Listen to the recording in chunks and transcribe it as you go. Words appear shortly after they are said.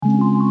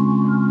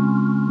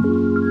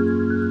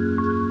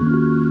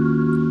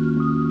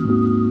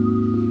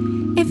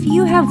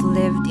you have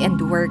lived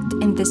and worked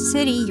in the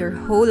city your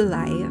whole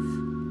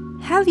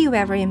life, have you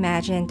ever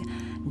imagined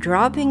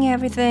dropping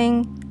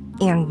everything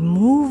and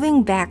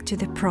moving back to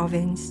the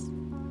province?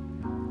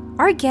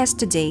 Our guest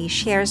today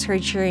shares her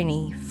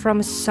journey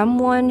from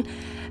someone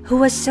who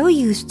was so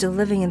used to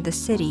living in the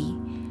city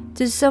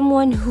to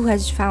someone who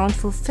has found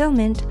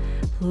fulfillment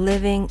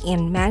living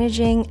and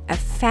managing a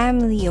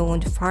family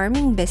owned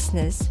farming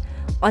business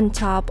on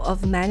top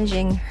of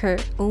managing her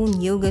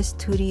own yoga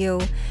studio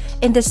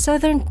in the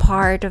southern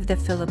part of the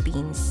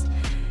Philippines,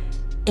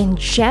 in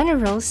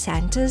General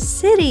Santos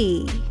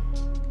City.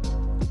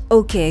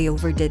 Okay, I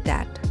overdid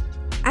that.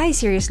 I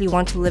seriously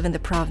want to live in the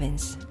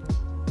province,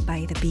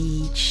 by the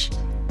beach,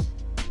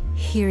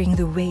 hearing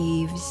the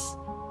waves,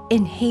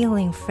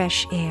 inhaling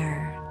fresh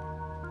air.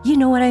 You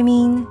know what I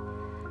mean?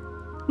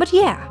 But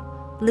yeah,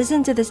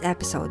 listen to this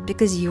episode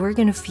because you are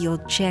gonna feel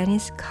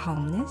Jenny's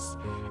calmness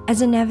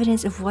as an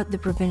evidence of what the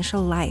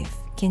provincial life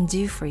can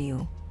do for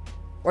you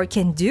or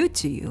can do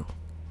to you.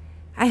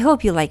 I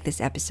hope you like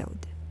this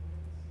episode.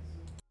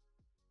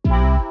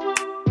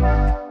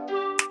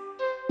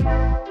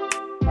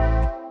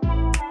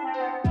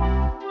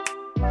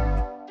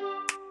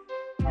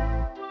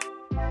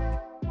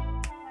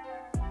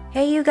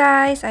 Hey you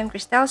guys, I'm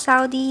Christelle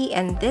Saudi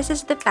and this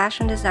is the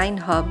Fashion Design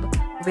Hub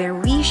where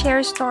we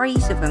share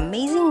stories of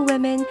amazing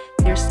women,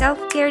 their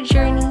self-care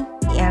journey,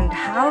 and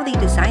how they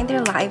design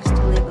their lives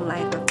to live a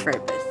life of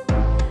purpose.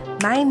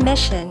 My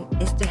mission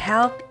is to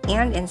help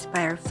and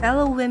inspire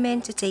fellow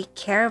women to take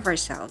care of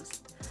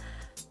ourselves.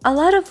 A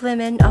lot of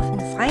women often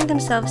find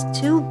themselves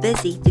too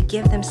busy to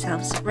give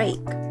themselves a break.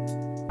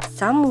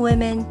 Some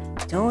women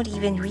don't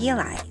even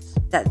realize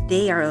that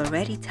they are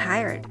already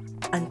tired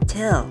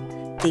until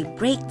they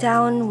break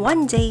down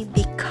one day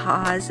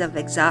because of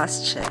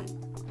exhaustion.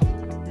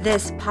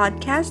 This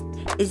podcast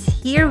is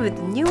here with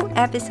new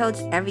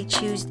episodes every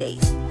Tuesday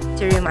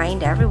to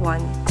remind everyone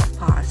to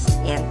pause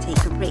and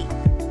take a break.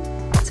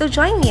 So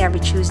join me every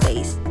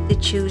Tuesdays to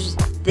choose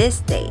this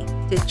day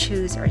to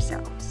choose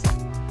ourselves.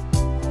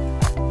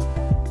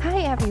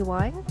 Hi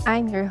everyone,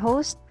 I'm your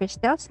host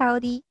Christelle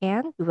Saudi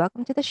and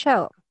welcome to the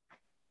show.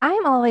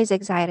 I'm always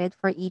excited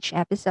for each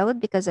episode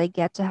because I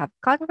get to have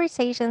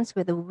conversations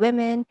with the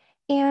women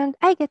and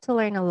I get to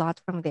learn a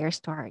lot from their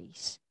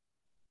stories.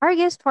 Our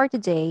guest for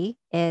today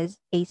is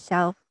a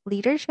self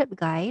leadership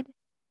guide,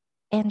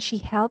 and she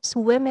helps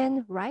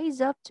women rise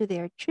up to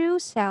their true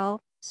self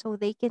so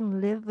they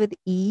can live with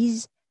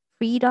ease,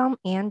 freedom,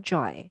 and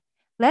joy.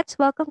 Let's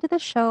welcome to the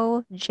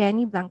show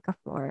Jenny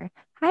Blancaflor.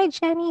 Hi,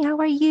 Jenny. How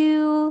are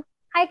you?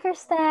 Hi,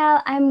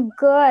 Christelle. I'm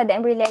good.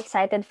 I'm really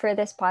excited for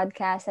this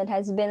podcast and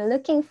has been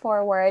looking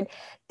forward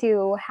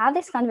to have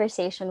this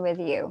conversation with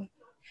you.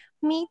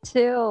 Me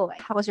too.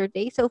 How was your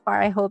day so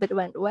far? I hope it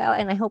went well,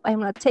 and I hope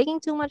I'm not taking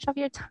too much of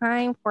your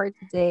time for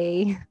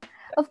today.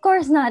 Of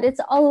course not.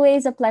 It's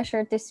always a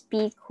pleasure to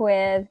speak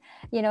with,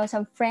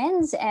 some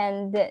friends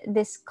and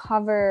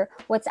discover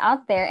what's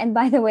out there. And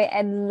by the way,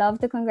 I'd love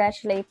to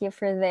congratulate you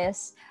for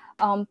this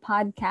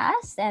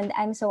podcast. And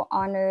I'm so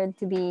honored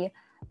to be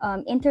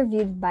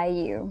interviewed by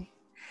you.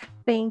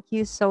 Thank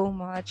you so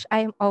much. I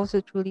am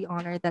also truly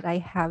honored that I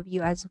have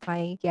you as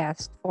my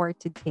guest for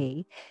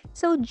today.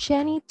 So,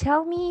 Jenny,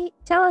 tell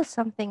us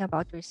something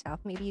about yourself.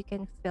 Maybe you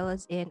can fill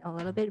us in a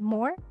little bit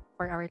more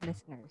for our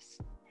listeners.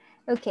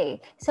 Okay,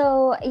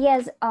 so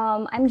yes,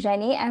 I'm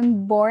Jenny.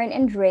 I'm born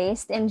and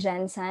raised in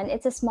Jensen.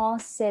 It's a small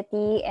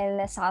city in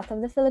the south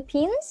of the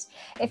Philippines.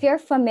 If you're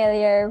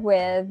familiar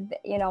with,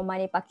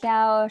 Manny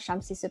Pacquiao,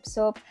 Shamsi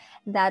Supsup,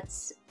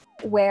 that's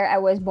where I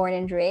was born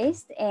and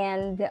raised.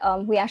 And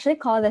we actually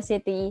call the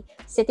City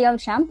of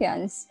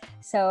Champions.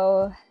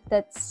 So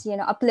that's,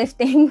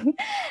 uplifting.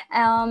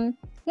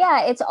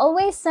 Yeah, it's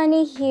always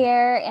sunny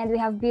here, and we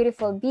have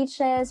beautiful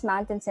beaches,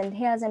 mountains, and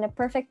hills, and a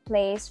perfect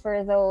place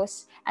for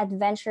those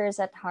adventures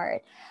at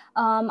heart.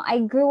 I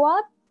grew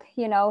up,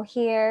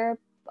 here,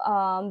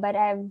 but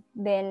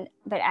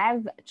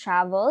I've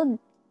traveled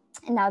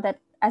now that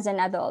as an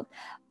adult.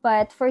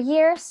 But for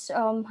years,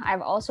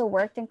 I've also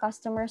worked in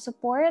customer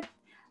support.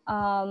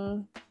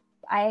 Um,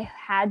 I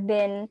had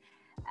been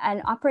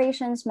an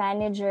operations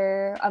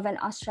manager of an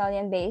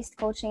Australian-based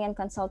coaching and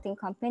consulting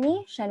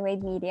company,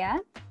 Shenwade Media,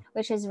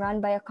 which is run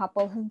by a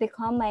couple who've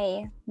become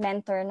my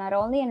mentor not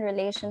only in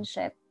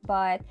relationship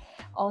but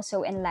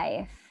also in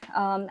life.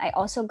 I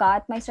also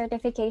got my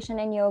certification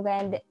in yoga,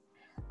 and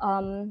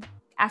um,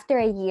 after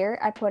a year,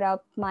 I put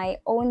up my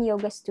own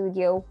yoga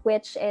studio,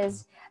 which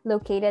is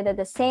located at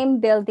the same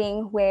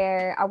building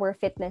where our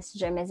fitness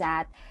gym is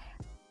at.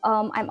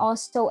 I'm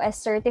also a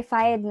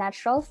certified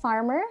natural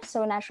farmer.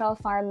 So, natural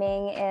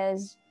farming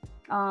is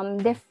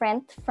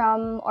different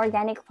from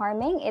organic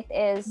farming.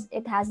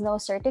 It has no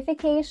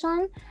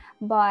certification,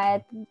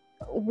 but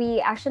we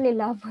actually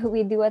love what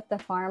we do at the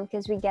farm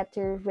because we get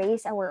to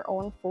raise our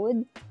own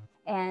food,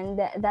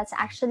 and that's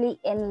actually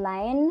in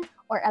line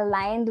or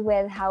aligned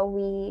with how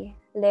we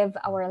live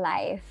our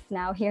life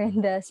now here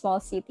in the small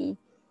city.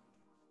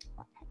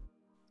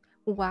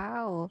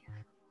 Wow.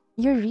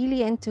 You're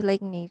really into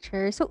like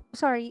nature. So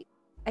sorry,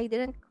 I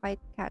didn't quite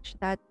catch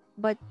that.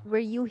 But were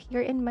you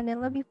here in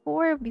Manila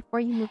before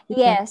you moved to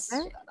Yes.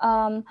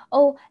 Canada?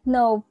 Oh,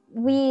 no,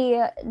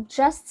 we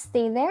just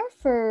stay there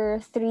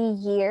for 3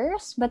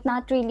 years, but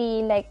not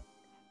really like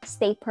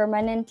stay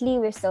permanently.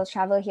 We still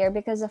travel here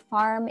because the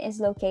farm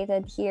is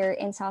located here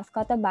in South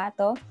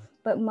Cotabato.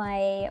 But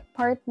my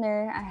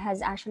partner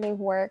has actually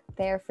worked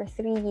there for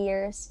 3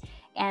 years,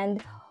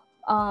 and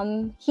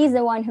he's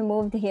the one who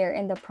moved here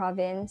in the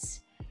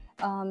province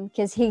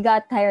because he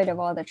got tired of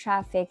all the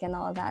traffic and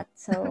all that.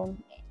 So,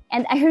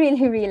 and I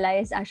really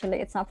realized actually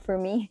it's not for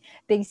me.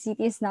 Big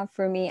city is not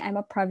for me. I'm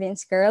a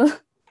province girl.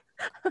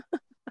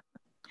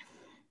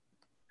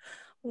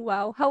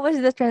 Wow. How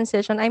was the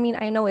transition? I mean,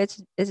 I know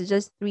it's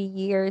just 3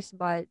 years,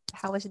 but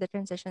how was the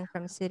transition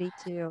from city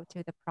to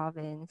the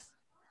province?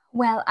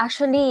 Well,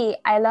 actually,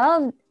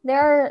 there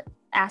are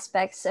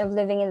aspects of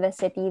living in the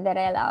city that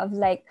I love,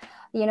 like,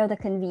 the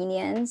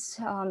convenience,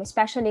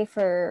 especially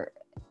for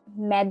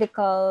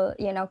medical,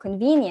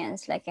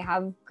 convenience. Like, you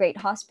have great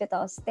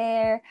hospitals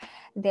there.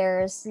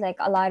 There's like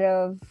a lot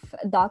of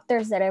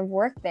doctors that have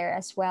worked there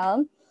as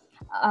well.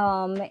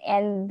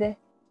 And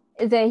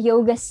the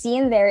yoga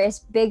scene there is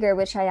bigger,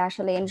 which I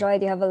actually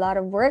enjoyed. You have a lot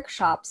of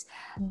workshops.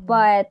 Mhm.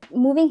 But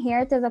moving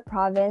here to the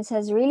province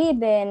has really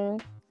been,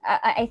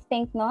 I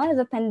think, no,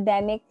 the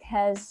pandemic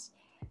has,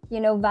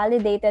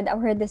 validated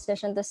our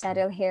decision to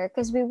settle here,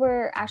 because we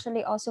were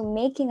actually also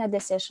making a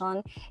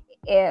decision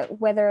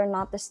whether or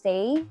not to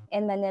stay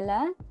in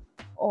Manila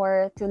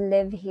or to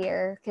live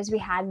here, because we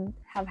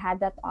have had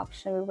that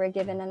option. We were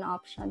given an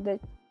option, but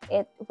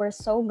we're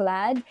so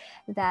glad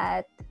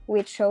that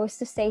we chose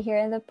to stay here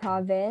in the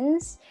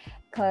province,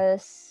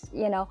 because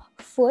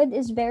food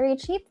is very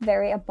cheap,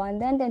 very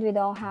abundant, and we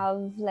don't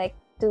have like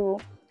to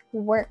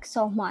work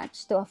so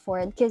much to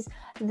afford, because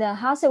the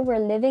house that we're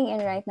living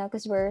in right now,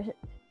 because we're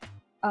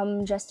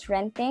just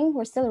renting,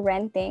 we're still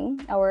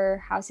renting,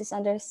 our house is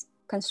under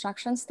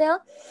construction still.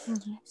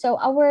 Mhm. So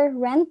our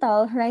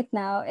rental right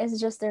now is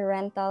just the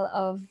rental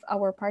of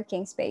our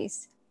parking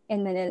space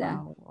in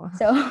Manila. Wow.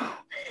 So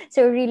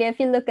so really, if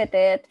you look at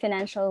it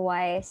financial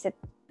wise, it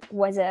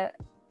was a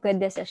good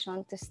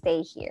decision to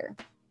stay here.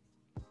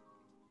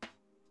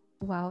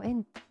 Wow,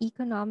 and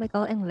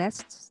economical and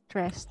less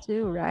stress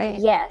too, right?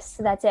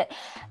 Yes, that's it.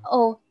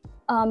 Oh,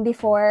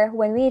 before,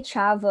 when we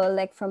travel,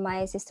 like from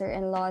my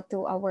sister-in-law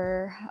to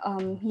our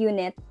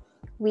unit,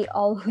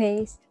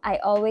 I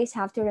always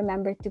have to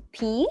remember to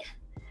pee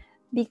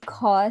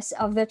because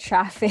of the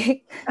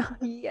traffic.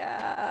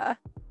 Yeah.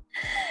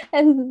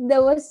 And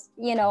there was,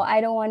 I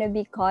don't want to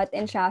be caught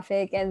in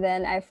traffic and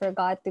then I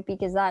forgot to pee,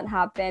 because that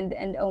happened.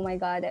 And oh my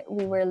God,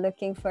 we were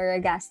looking for a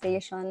gas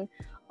station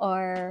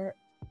or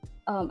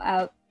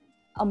a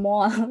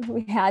mall.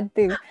 We had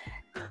to.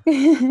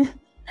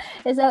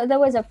 So that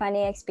was a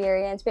funny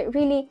experience, but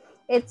really,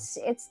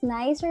 it's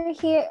nicer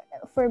here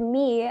for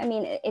me. I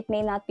mean, it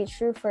may not be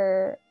true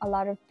for a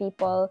lot of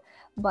people,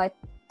 but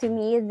to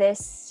me,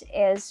 this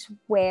is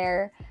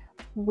where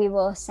we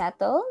will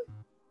settle.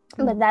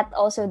 But Mhm. that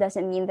also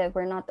doesn't mean that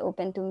we're not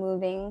open to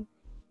moving.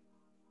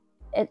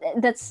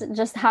 That's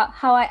just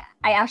how I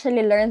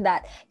actually learned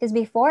that, because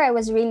before I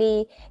was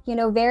really,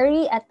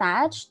 very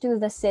attached to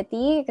the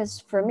city, because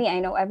for me, I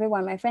know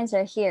everyone, my friends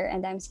are here,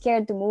 and I'm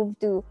scared to move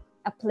to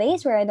a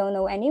place where I don't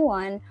know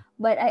anyone.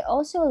 But I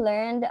also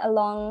learned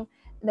along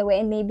the way,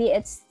 and maybe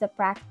it's the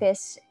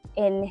practice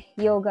in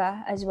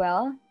yoga as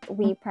well.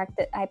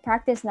 I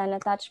practice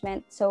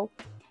non-attachment, so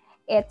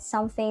it's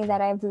something that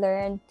I've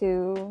learned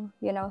to,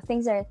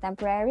 things are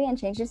temporary and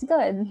change is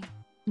good.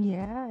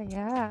 Yeah,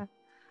 yeah.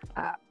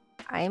 Uh,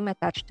 I'm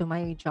attached to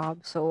my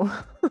job, so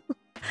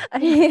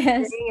I'm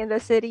Yes. living in the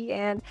city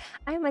and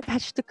I'm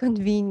attached to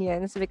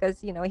convenience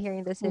because, here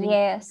in the city, we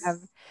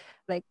have Yes.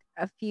 like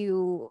a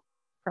few,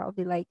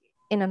 probably like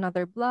in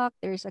another block,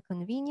 there's a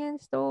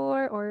convenience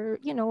store or,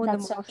 the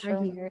That's so malls are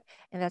true. here.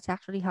 And that's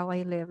actually how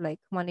I live. Like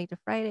Monday to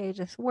Friday, I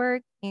just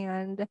work.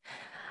 And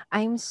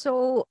I'm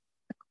so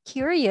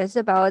curious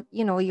about,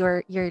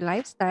 your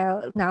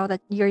lifestyle now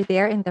that you're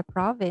there in the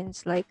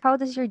province. Like, how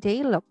does your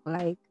day look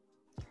like?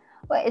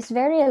 Well, it's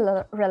very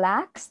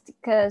relaxed,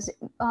 because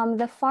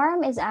the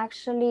farm is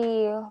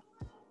actually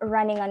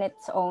running on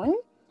its own.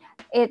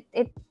 It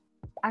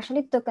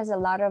actually took us a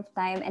lot of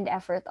time and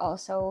effort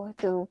also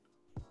to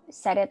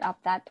set it up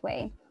that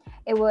way.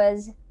 It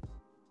was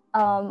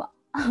um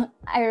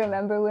I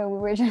remember when we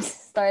were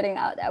just starting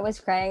out, I was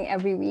crying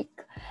every week.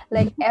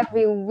 Like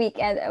every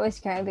weekend I was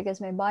crying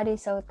because my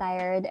body's so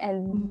tired,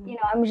 and Mhm.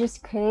 I'm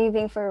just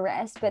craving for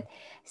rest. But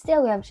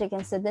still, we have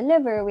chickens to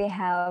deliver. We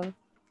have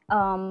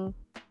um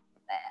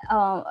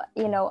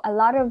a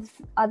lot of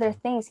other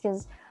things,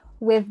 because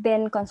we've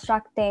been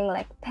constructing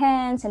like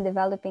pens and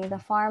developing the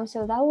farm.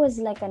 So that was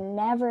like a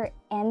never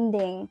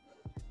ending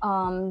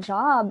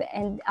job.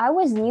 And I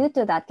was new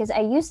to that, because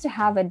I used to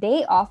have a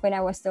day off when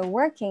I was still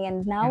working.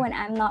 And now Yeah. when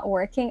I'm not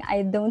working,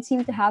 I don't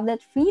seem to have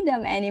that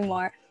freedom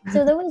anymore.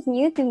 So that was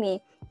new to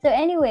me. So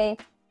anyway,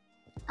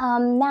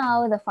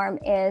 now the farm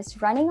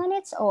is running on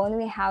its own.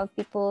 We have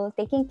people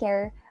taking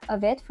care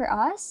of it for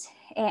us,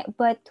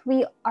 But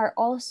we are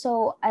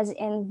also as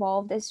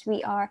involved as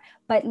we are,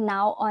 but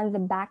now on the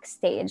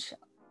backstage.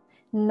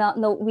 Not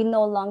no We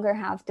no longer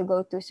have to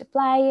go to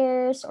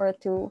suppliers or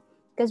to,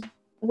 because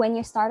when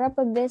you start up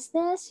a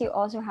business you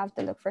also have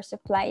to look for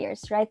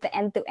suppliers, right? The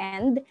end to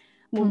end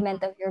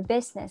movement Mhm. of your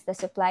business, the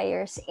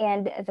suppliers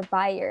and the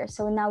buyer.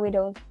 So now we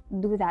don't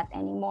do that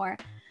anymore.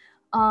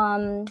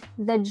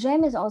 The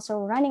gym is also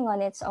running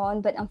on its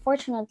own, but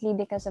unfortunately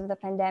because of the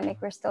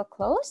pandemic we're still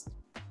closed,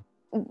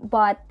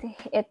 but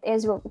it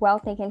is well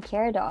taken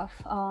care of.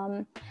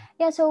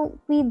 Yeah, so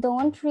we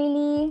don't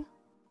really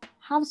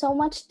have so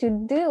much to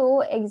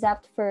do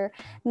except for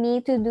me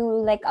to do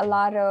like a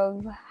lot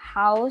of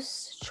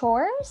house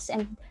chores,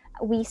 and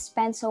we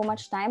spend so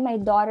much time. My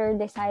daughter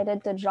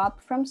decided to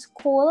drop from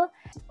school,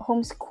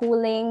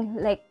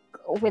 homeschooling, like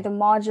with a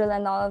module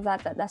and all of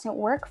that, that doesn't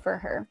work for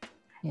her.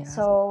 Yeah.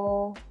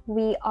 So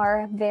we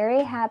are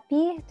very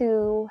happy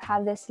to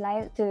have this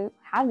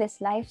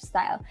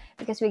lifestyle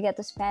because we get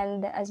to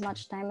spend as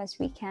much time as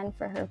we can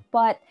for her.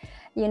 But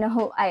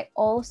I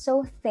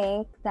also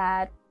think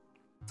that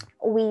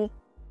we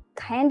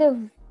kind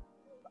of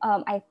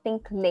I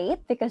think late,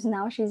 because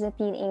now she's a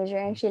teenager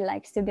and she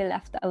likes to be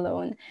left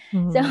alone.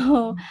 Mhm.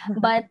 So,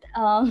 but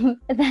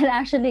that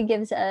actually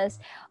gives us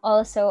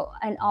also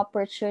an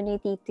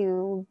opportunity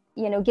to,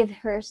 give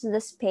her the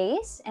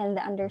space and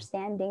the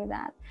understanding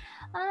that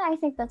I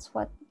think that's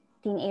what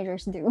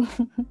teenagers do.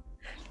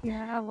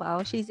 Yeah,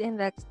 wow, she's in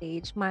that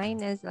stage.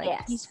 Mine is like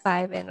she's Yes.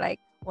 5 and like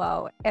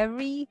wow,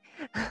 everything,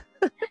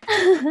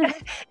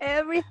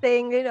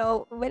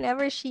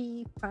 whenever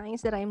she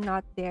finds that I'm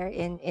not there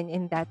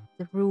in that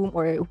room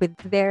or with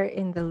there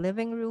in the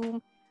living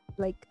room,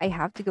 like I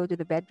have to go to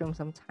the bedroom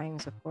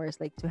sometimes, of course,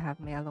 like to have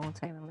my alone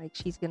time. I'm like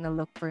she's gonna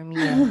look for me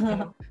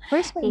and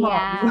where's my mom?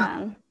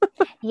 Yeah.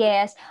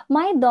 Yes,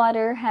 my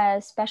daughter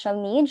has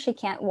special needs. She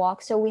can't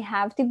walk, so we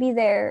have to be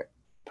there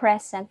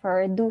present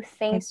for her, do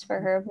things for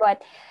her.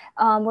 But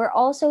we're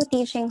also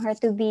teaching her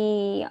to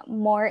be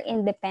more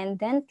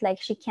independent.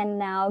 Like she can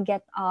now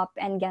get up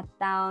and get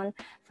down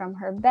from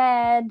her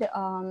bed.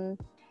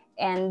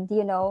 And,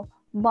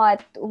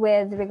 but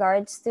with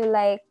regards to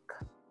like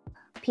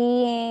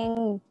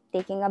peeing,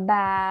 taking a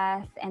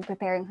bath, and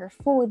preparing her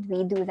food,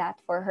 we do that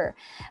for her.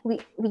 We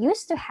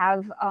used to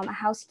have a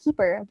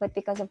housekeeper, but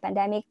because of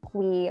pandemic,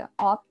 we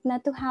opt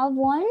not to have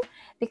one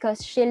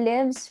because she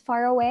lives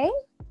far away,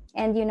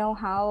 and you know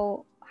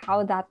how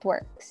that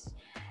works.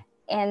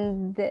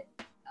 And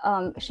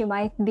she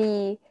might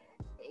be,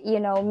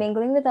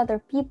 mingling with other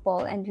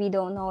people, and we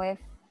don't know if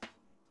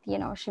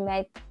she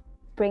might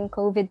bring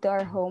COVID to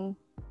our home.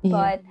 Yeah.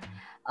 But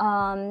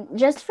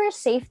just for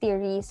safety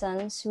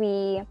reasons,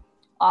 we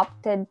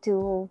opted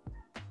to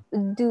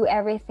do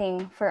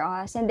everything for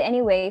us. And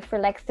anyway, for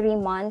like 3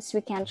 months, we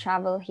can't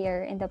travel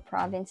here in the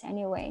province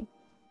anyway.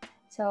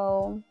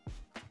 So,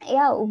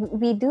 yeah,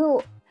 we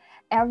do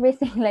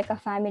everything like a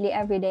family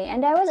every day.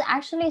 And I was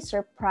actually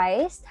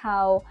surprised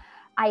how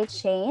I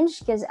changed,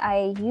 because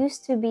I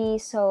used to be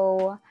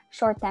so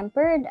short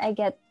tempered. I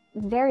get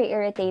very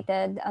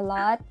irritated a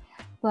lot.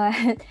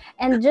 But,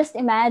 and just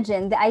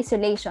imagine the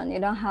isolation, you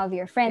don't have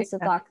your friends to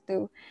Yeah. talk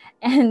to.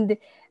 And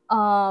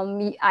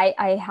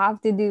I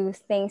have to do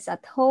things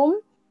at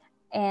home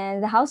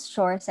and the house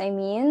chores, I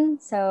mean.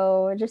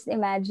 So just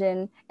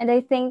imagine. And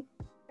I think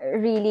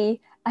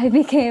really I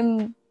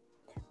became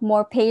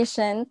more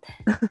patient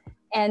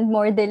and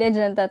more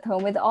diligent at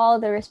home with all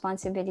the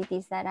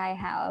responsibilities that I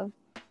have.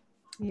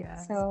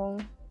 Yes. So,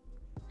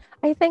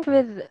 I think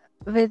with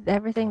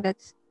everything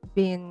that's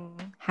been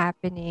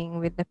happening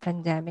with the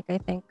pandemic, I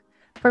think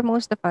for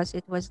most of us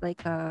it was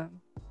like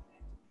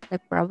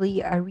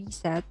probably a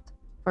reset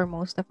for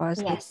most of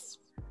us. Like yes.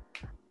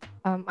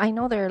 I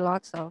know there are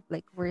lots of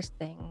like worse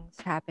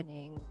things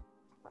happening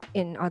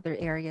in other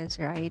areas,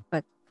 right?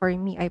 But for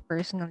me, I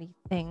personally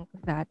think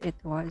that it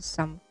was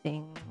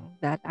something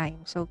that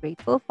I'm so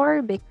grateful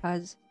for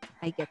because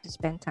I get to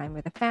spend time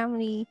with the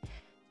family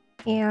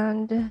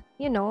and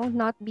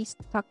not be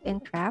stuck in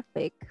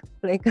traffic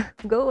like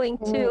going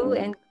to Mm,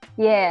 and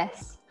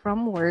yes.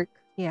 from work.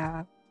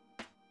 Yeah.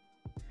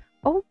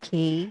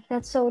 Okay.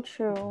 That's so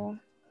true.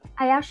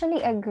 I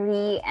actually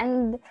agree.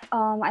 And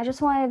I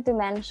just wanted to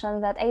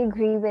mention that I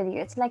agree with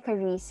you. It's like a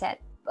reset.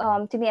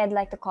 To me, I'd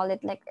like to call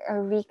it like a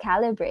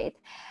recalibrate.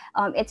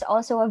 It's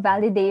also a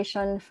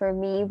validation for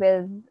me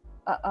with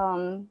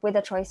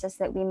the choices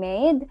that we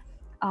made,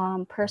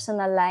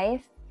 personal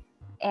life,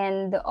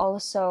 and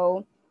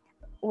also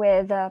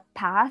with the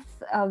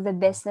path of the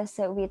business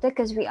that we took,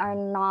 because we are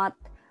not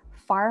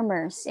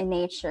farmers in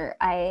nature.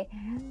 I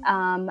Mm.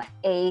 am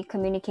a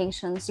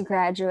communications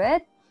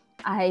graduate.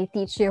 I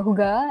teach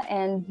yoga,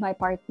 and my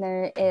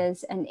partner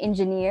is an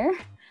engineer.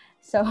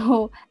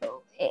 So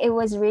it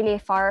was really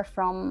far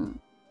from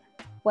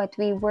what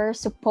we were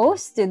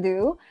supposed to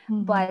do,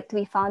 Mhm. but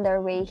we found our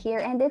way here.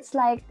 And it's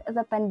like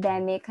the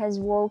pandemic has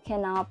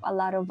woken up a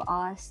lot of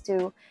us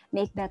to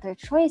make better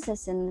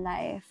choices in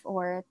life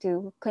or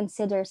to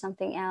consider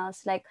something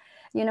else. Like,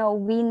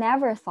 we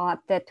never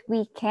thought that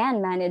we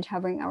can manage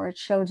having our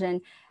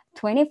children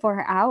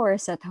 24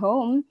 hours at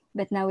home,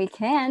 but now we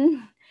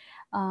can.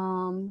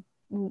 Um,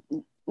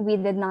 w- we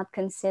did not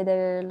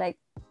consider like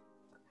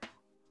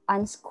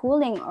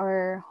unschooling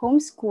or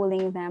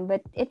homeschooling them,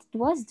 but it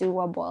was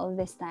doable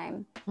this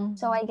time.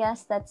 So I Mhm.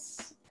 guess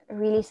that's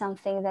really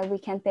something that we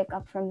can pick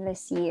up from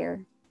this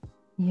year.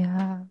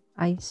 Yeah,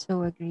 I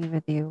so agree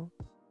with you.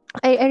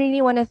 I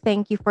really want to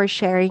thank you for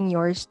sharing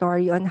your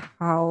story on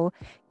how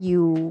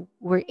you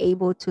were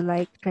able to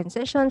like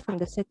transition from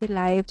the city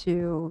life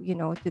to,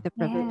 to the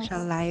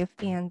provincial Yes. life,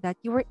 and that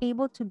you were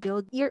able to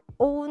build your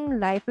own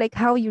life like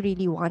how you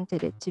really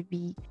wanted it to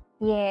be.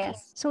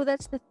 Yes. So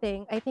that's the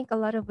thing. I think a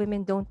lot of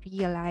women don't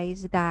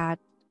realize that,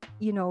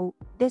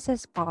 this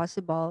is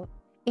possible.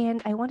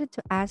 And I wanted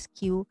to ask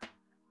you,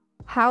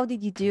 how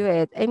did you do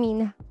it? I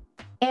mean,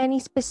 any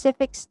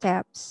specific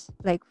steps,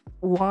 like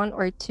one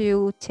or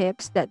two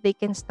tips that they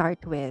can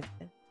start with?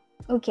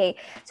 Okay.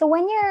 So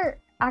when you're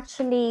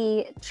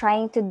actually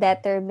trying to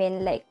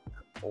determine like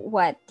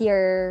what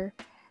your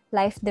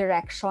life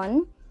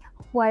direction,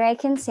 what I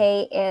can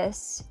say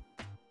is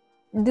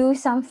do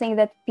something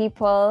that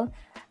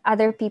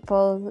other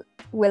people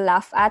will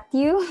laugh at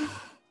you.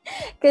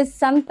 Because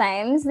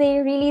sometimes they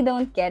really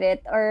don't get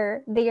it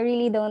or they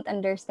really don't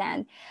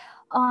understand.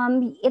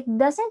 It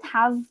doesn't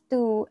have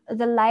to,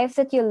 the life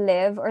that you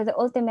live or the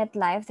ultimate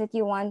life that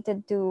you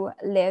wanted to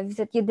live,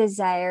 that you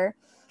desire,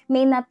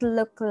 may not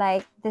look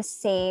like the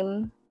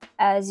same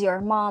as your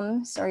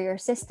mom's or your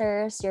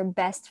sisters, your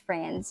best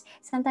friends.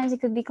 Sometimes it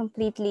could be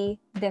completely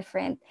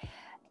different.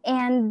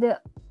 And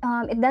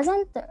it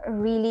doesn't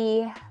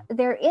really,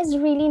 there is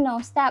really no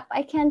step.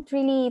 I can't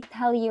really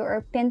tell you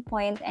or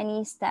pinpoint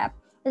any step.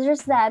 It's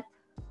just that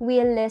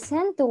we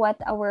listen to what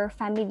our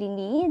family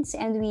needs,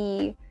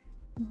 and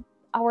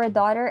our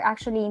daughter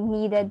actually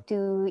needed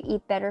to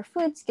eat better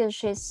foods because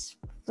she's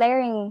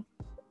flaring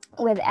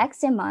with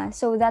eczema.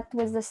 So that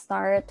was the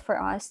start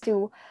for us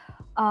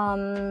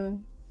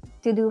um,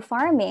 to do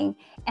farming.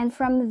 And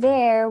from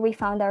there, we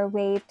found our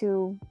way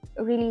to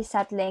really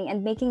settling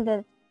and making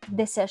the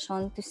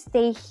decision to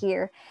stay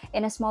here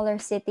in a smaller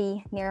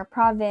city near a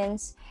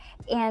province.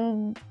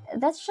 And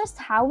that's just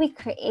how we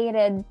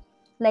created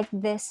like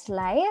this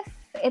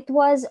life. It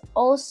was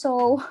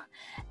also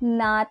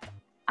not,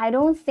 I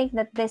don't think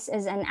that this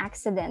is an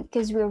accident,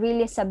 because we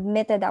really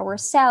submitted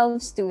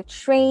ourselves to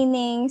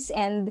trainings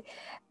and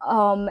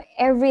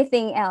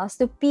everything else,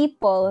 to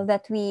people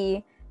that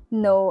we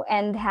know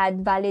and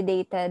had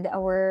validated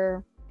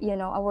our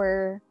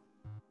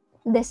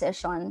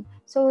decision.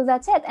 So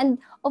that's it. And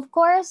of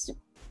course,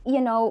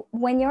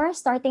 when you're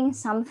starting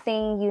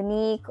something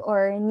unique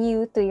or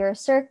new to your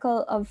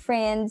circle of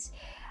friends,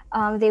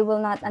 they will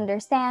not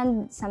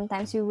understand.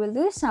 Sometimes you will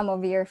lose some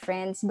of your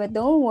friends, but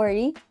don't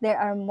worry, there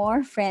are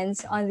more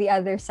friends on the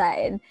other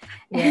side.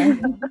 Yeah.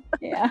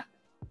 Yeah.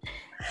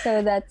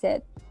 So that's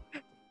it.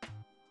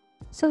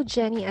 So,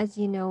 Jenny, as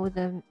you know,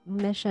 the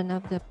mission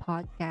of the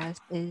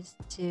podcast is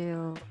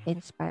to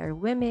inspire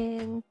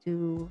women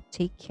to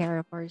take care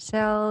of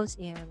ourselves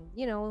and,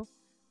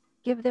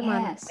 give them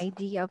an Yes.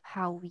 idea of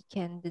how we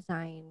can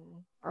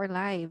design our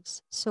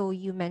lives. So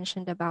you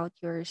mentioned about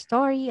your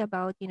story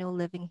about,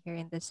 living here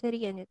in the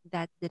city, and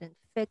that didn't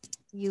fit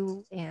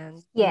you, and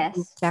you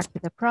moved Yes. back to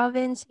the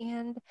province,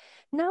 and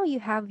now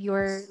you have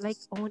your like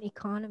own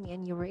economy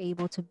and you were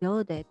able to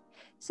build it.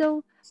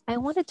 So I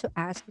wanted to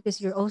ask, because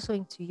you're also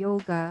into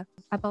yoga,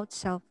 about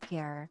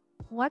self-care.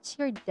 What's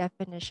your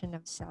definition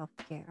of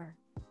self-care?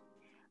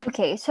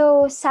 Okay,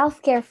 so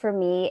self-care for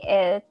me,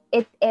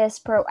 it is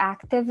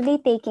proactively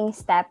taking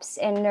steps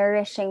in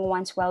nourishing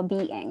one's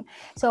well-being.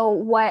 So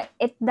what,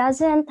 it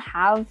doesn't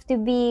have to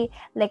be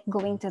like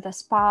going to the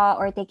spa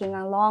or taking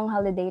a long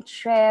holiday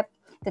trip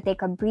to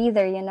take a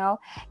breather.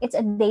 It's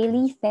a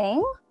daily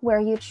thing where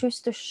you choose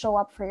to show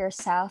up for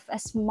yourself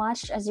as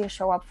much as you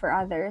show up for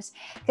others.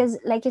 Because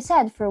like you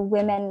said, for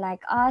women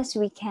like us,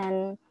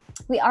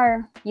 we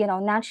are,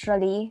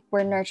 naturally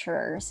we're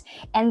nurturers,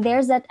 and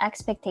there's that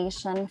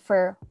expectation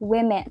for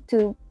women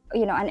to,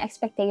 an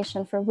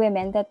expectation for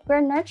women that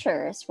we're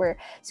nurturers, we're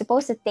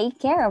supposed to take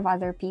care of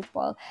other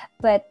people.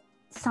 But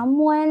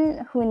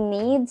someone who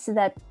needs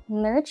that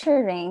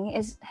nurturing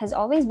has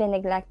always been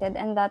neglected,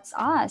 and that's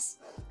us.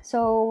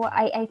 So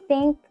I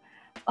think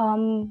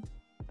um,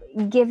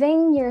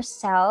 giving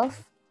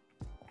yourself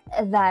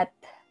that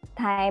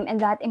time and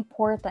that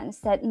importance,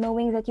 that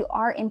knowing that you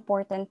are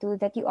important too,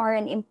 that you are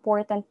an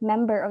important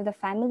member of the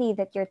family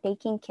that you're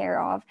taking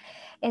care of,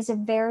 is a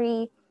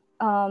very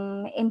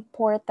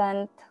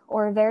important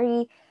or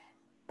very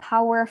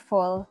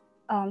powerful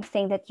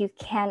thing that you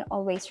can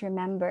always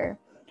remember.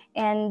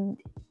 And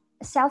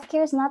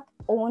self-care is not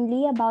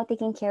only about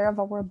taking care of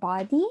our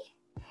body,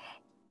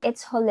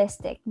 it's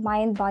holistic,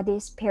 mind, body,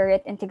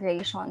 spirit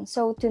integration.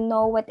 So to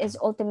know what is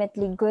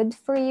ultimately good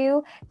for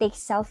you takes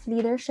self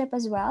leadership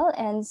as well.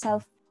 And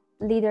self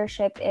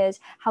leadership is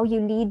how you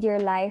lead your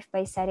life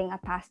by setting a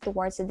path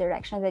towards the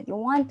direction that you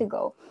want to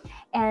go.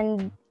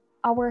 And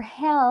our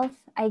health,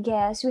 I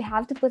guess we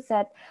have to put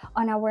that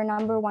on our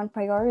number one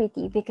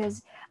priority,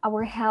 because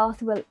our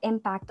health will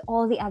impact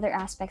all the other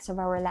aspects of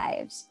our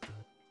lives.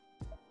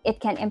 It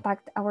can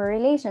impact our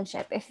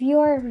relationship. If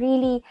you're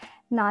really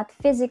not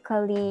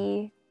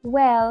physically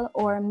well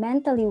or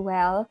mentally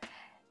well,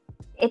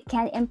 it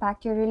can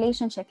impact your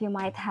relationship. You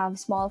might have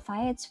small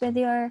fights with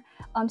your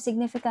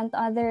significant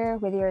other,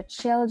 with your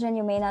children.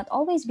 You may not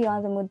always be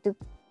on the mood to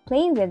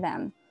play with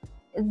them.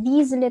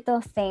 These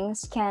little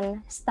things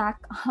can stack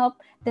up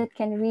that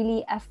can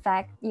really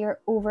affect your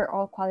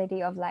overall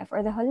quality of life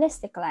or the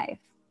holistic life.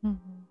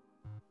 Mhm.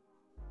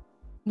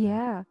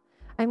 Yeah.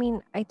 I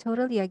mean, I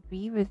totally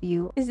agree with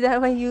you. Is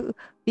that why you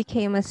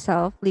became a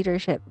self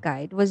leadership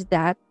guide? Was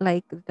that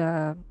like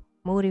the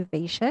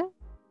motivation?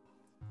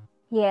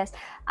 Yes,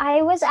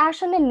 I was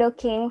actually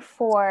looking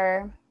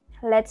for,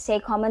 let's say,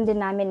 common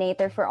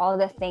denominator for all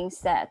the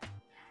things that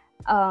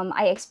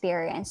I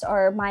experienced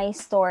or my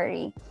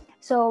story.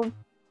 So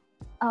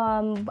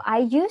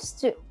I used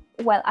to,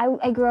 well,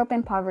 I grew up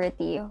in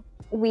poverty.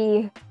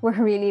 We were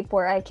really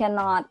poor. I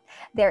cannot,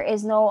 there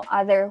is no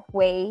other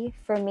way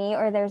for me,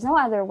 or there's no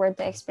other word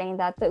to explain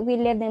that. But we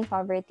lived in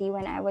poverty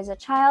when I was a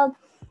child,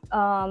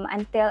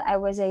 until I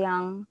was a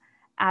young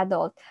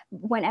adult.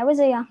 When I was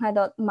a young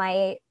adult,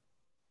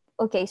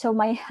 okay, so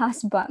my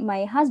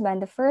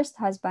husband, the first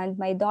husband,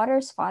 my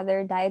daughter's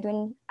father, died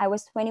when I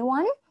was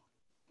 21.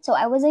 So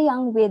I was a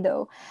young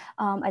widow.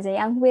 As a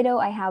young widow,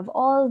 I have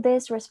all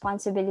these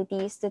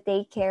responsibilities to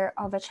take care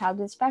of a child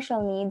with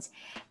special needs,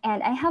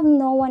 and I have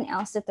no one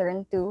else to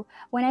turn to.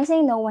 When I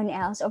say no one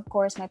else, of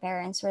course, my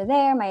parents were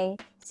there, my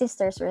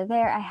sisters were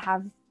there. I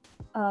have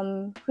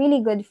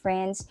really good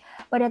friends,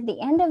 but at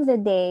the end of the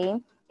day,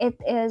 it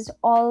is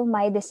all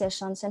my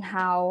decisions on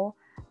how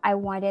I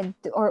wanted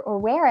to, or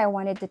where I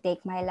wanted to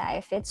take my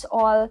life. It's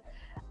all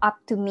up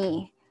to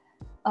me.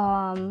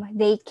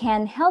 They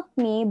can help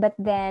me, but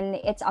then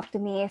it's up to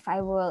me if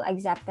I will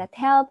accept that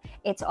help.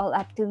 It's all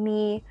up to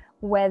me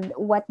with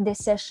what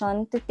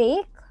decision to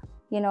take,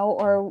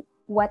 or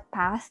what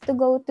path to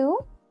go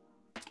to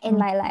in Mm.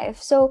 my life.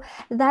 So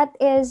that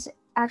is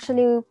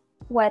actually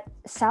what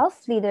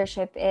self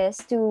leadership is,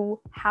 to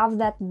have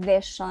that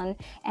vision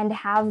and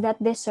have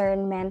that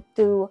discernment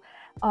to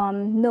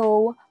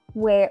know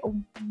where,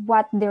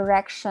 what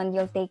direction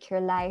you'll take your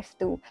life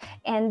to.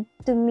 And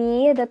to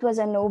me, that was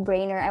a no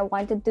brainer. I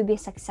wanted to be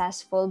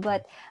successful,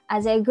 but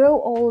as I grow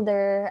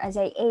older, as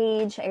I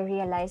age, I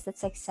realized that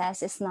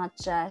success is not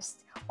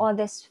just all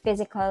these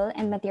physical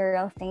and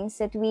material things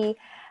that we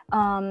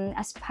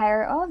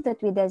aspire of,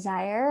 that we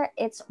desire.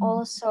 It's Mhm.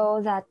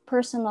 also that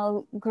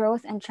personal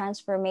growth and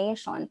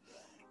transformation.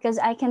 Because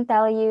I can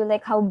tell you,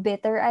 like, how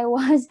bitter I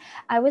was.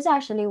 I was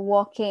actually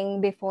walking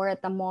before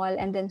at the mall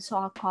and then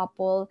saw a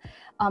couple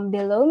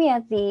below me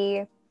at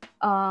the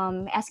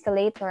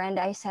escalator, and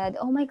I said,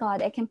 "Oh my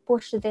God, I can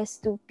push this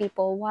to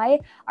people. Why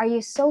are you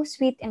so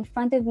sweet in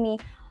front of me?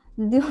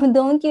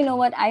 Don't you know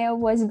what I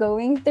was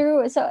going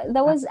through?" So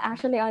that Uh, was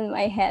actually on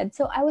my head.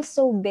 So I was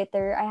so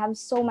bitter. I have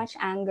so much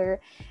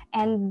anger,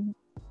 and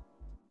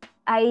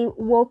I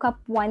woke up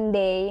one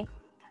day,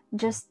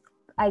 just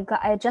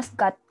I just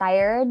got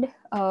tired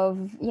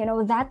of,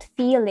 that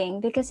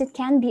feeling, because it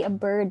can be a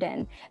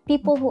burden.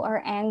 People who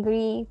are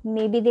angry,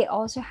 maybe they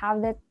also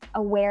have that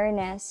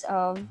awareness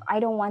of,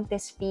 I don't want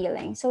this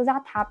feeling. So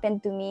that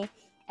happened to me,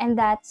 and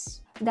that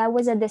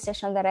was a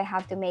decision that I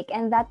have to make.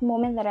 And that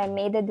moment that I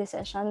made the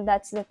decision,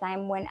 that's the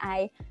time when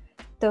I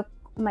took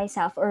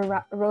myself, or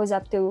rose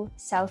up to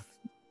self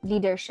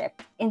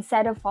leadership,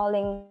 instead of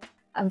falling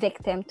a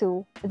victim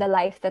to the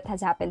life that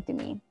has happened to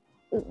me.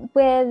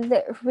 With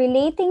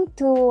relating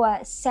to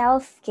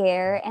self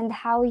care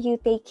and how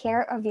you take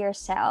care of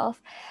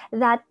yourself,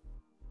 that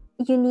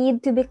you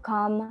need to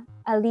become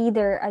a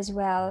leader as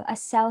well, a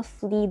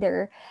self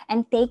leader,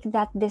 and take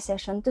that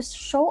decision to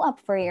show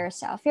up for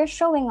yourself. You're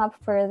showing up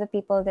for the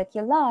people that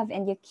you love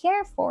and you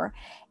care for,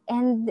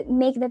 and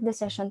make that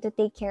decision to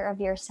take care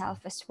of yourself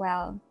as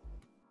well.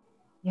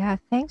 Yeah,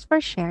 thanks for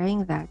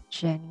sharing that,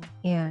 Jenny.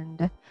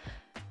 And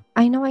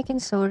I know I can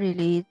so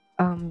relate.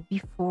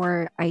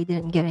 Before I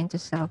didn't get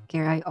into self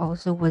care, I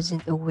also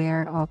wasn't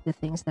aware of the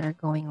things that are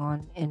going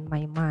on in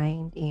my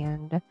mind,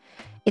 and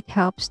it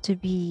helps to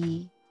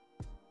be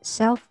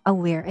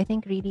self-aware. I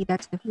think really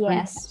that's the first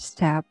Yes.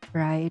 step,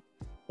 right?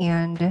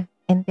 And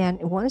then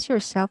once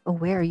you're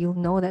self-aware, you'll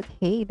know that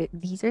hey,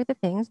 these are the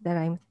things that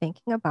I'm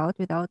thinking about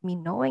without me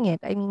knowing it.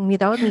 I mean,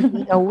 without me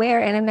being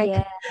aware, and I'm like,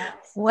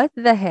 Yes. what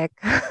the heck,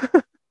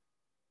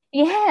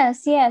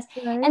 Yes, yes.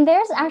 right? And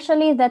there's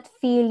actually that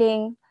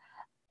feeling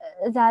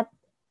that,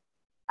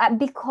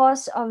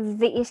 because of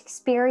the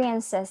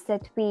experiences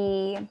that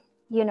we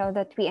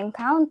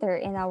encounter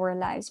in our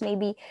lives,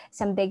 maybe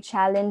some big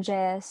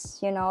challenges.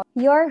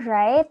 You're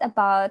right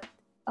about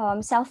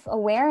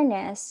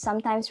self-awareness.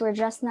 Sometimes we're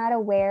just not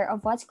aware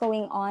of what's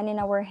going on in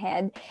our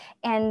head,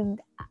 and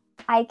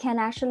I can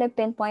actually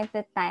pinpoint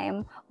the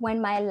time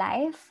when my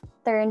life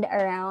turned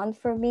around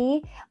for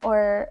me,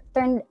 or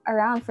turned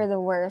around for the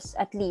worse,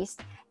 at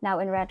least now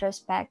in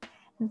retrospect.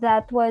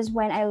 that was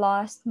when I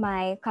lost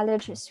my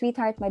college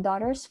sweetheart, my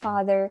daughter's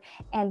father,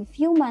 and a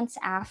few months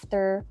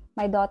after,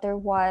 my daughter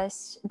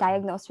was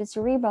diagnosed with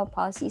cerebral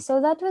palsy.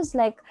 So that was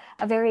like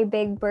a very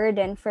big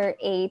burden for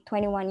a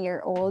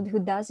 21-year-old who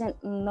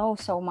doesn't know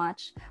so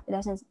much, who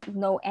doesn't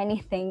know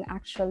anything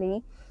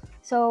actually.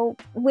 So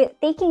with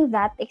taking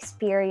that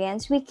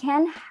experience, we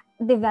can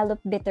develop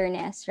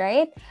bitterness,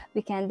 right?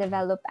 We can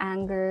develop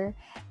anger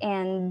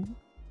and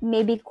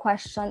maybe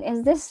question,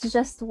 is this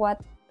just what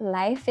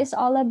life is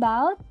all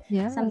about?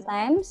 Yeah.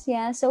 Sometimes,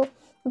 yeah. So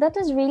that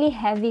was really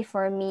heavy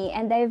for me,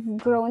 and I've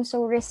grown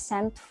so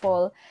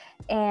resentful,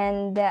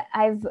 and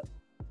I've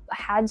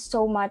had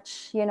so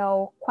much,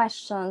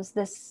 questions.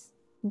 This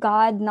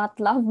God not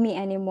love me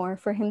anymore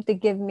for him to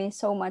give me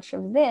so much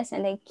of this,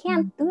 and I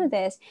can't do Mhm.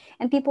 this.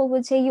 And people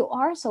would say, you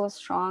are so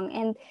strong.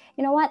 And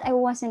you know what? I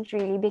wasn't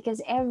really,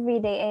 because every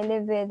day I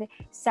live with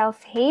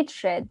self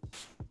hatred.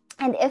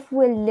 And if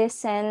we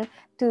listen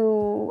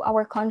to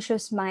our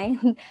conscious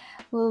mind,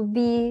 we'll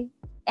be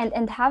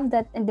and have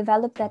that and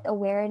develop that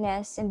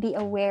awareness and be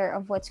aware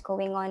of what's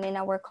going on in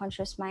our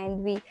conscious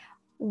mind, we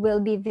will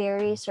be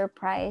very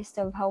surprised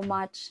of how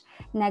much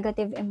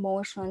negative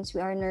emotions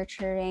we are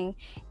nurturing,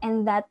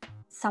 and that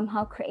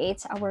somehow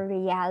creates our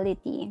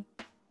reality.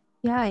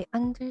 Yeah, I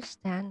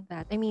understand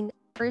that. I mean,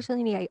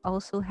 personally, I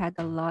also had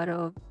a lot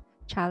of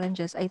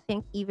challenges. I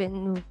think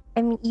even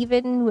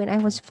when I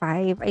was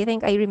 5, I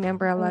think I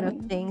remember a lot of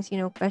Mm, things,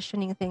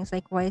 questioning things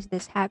like, why is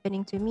this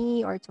happening to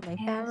me or to my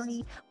yes.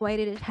 family? Why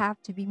did it have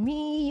to be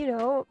me?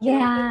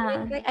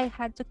 Yeah. Like I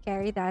had to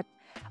carry that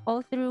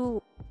all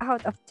through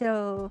out up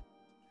till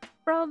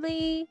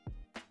probably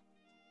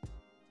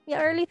the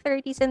early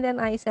 30s, and then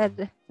I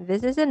said,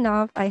 this is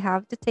enough. I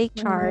have to take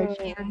charge.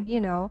 Mm.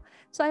 And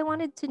so I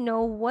wanted to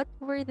know what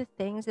were the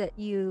things that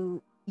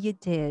you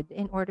did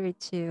in order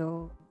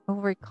to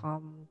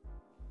overcome.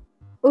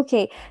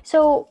 Okay,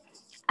 so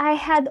I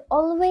had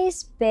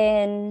always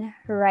been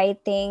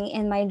writing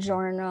in my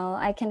journal.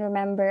 I can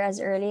remember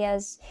as early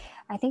as,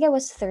 I think I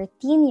was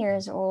 13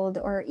 years old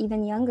or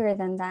even younger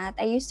than that.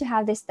 I used to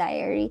have this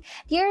diary.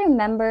 Do you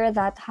remember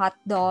that hot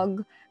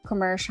dog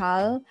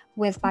commercial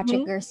with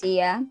Patrick Mhm.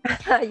 Garcia?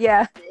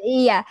 Yeah.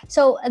 Yeah,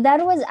 so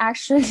that was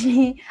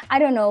actually I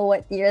don't know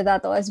what year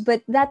that was,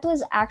 but that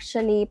was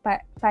actually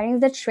parang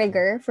the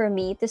trigger for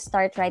me to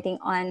start writing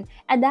on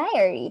a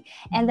diary.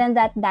 And Mhm. then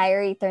that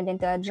diary turned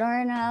into a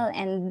journal,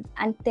 and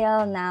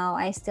until now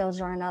I still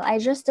journal. I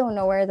just don't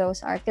know where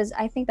those are, because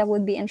I think that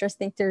would be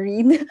interesting to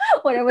read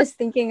what I was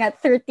thinking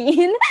at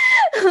 13.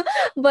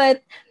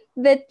 but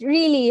but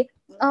really,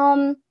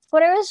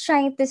 what I was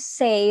trying to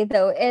say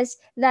though is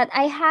that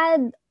I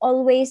had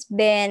always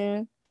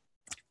been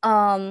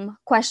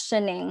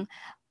questioning.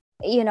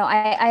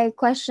 I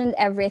questioned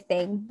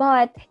everything,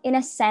 but in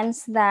a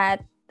sense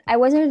that I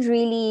wasn't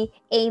really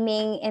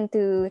aiming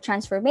into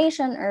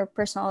transformation or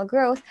personal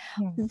growth.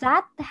 Yeah.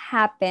 That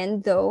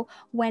happened though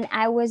when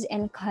I was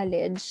in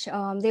college.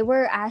 They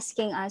were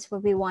asking us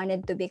what we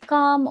wanted to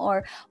become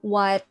or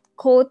what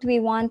quote we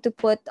want to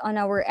put on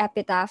our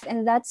epitaph,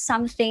 and that's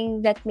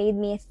something that made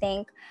me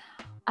think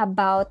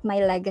about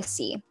my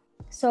legacy.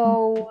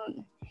 So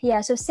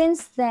yeah, so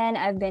since then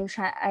I've been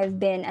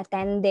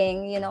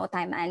attending,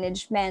 time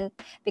management,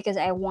 because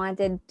I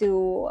wanted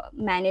to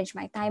manage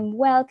my time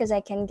well, because I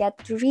can get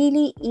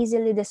really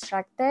easily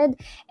distracted,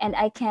 and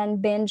I can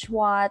binge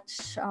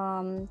watch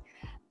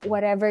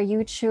whatever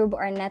YouTube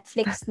or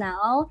Netflix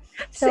now.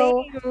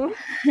 So Same.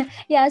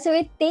 yeah, so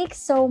it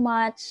takes so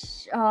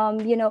much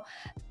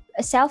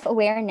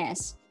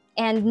self-awareness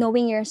and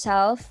knowing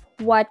yourself,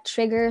 what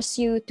triggers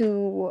you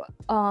to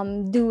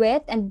do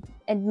it and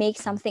make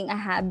something a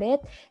habit.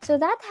 So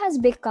that has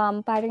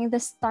become parang the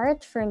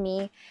start for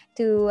me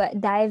to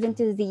dive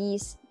into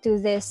these to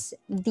this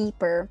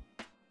deeper.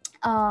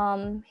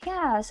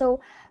 Yeah,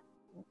 so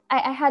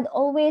I had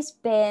always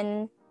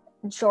been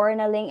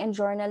journaling, and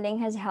journaling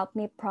has helped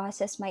me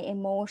process my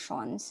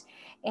emotions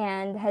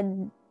and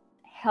had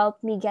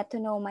helped me get to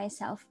know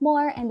myself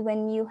more. And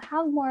when you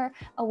have more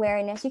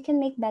awareness, you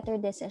can make better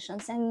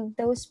decisions, and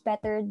those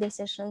better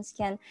decisions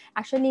can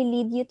actually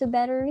lead you to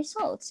better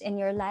results in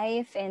your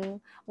life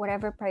and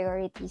whatever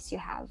priorities you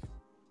have.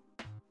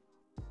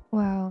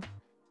 Wow.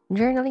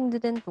 Journaling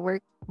didn't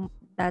work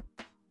that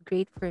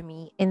great for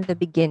me in the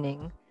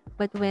beginning.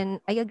 But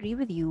when I agree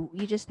with you,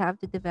 you just have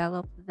to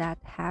develop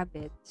that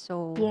habit.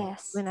 So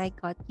Yes. when I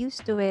got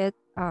used to it,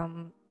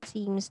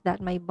 seems that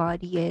my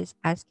body is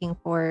asking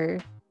for,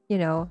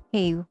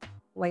 hey,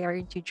 why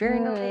aren't you Mm.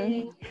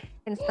 journaling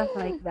and stuff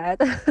like that.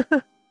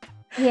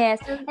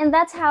 Yes, And and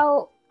that's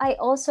how I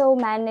also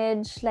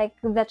manage like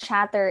the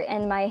chatter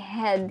in my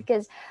head,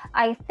 because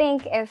I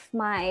think if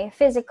my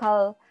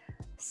physical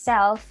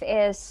self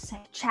is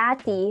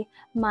chatty,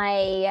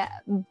 my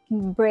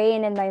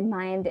brain and my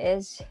mind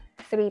is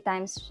three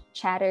times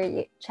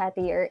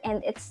chattier, and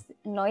it's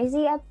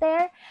noisy up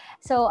there.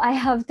 So I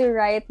have to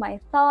write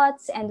my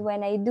thoughts, and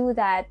when I do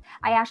that,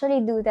 I actually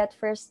do that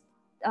first.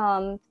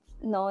 um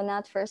no,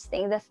 not first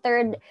thing, the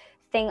third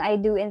thing I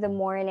do in the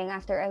morning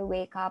after I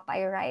wake up,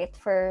 I write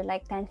for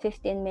like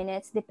 10-15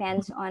 minutes,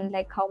 depends on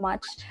like how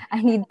much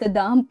I need to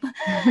dump.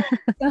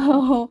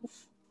 So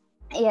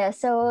yeah,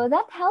 so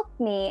that helped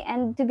me.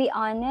 And to be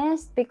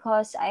honest,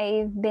 because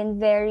I've been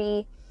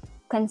very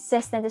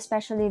consistent,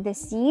 especially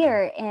this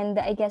year, and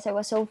I guess I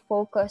was so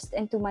focused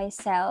into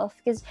myself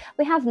because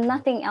we have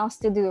nothing else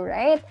to do,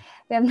 right?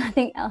 We have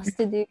nothing else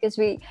to do because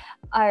we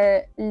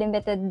are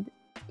limited,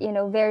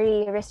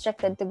 very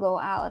restricted to go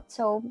out.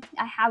 So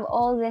I have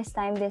all this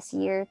time this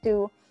year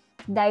to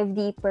dive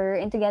deeper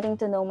into getting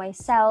to know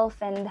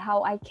myself and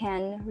how I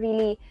can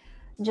really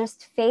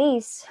just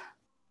face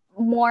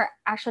more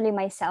actually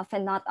myself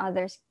and not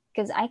others,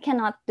 because I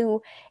cannot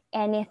do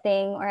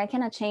anything, or I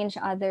cannot change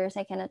others.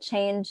 I cannot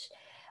change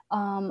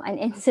an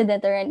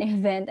incident or an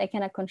event. I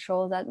cannot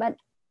control that, but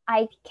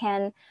I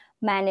can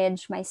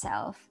manage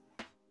myself.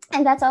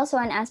 And that's also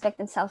an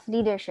aspect in self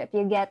leadership.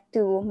 You get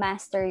to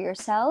master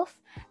yourself,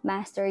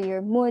 master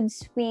your mood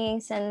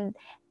swings, and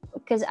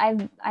because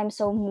I'm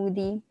so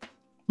moody.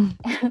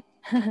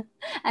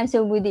 I'm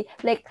so moody.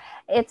 Like,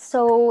 it's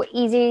so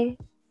easy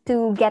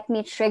to get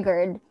me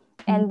triggered.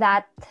 And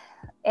that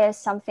is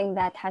something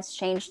that has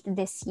changed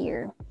this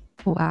year.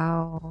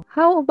 Wow.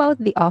 How about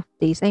the off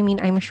days? I mean,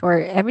 I'm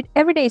sure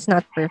every day is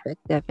not perfect,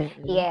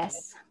 definitely.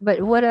 Yes.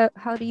 But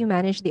how do you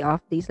manage the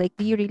off days? Like,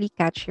 do you really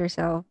catch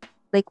yourself?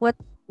 Like, what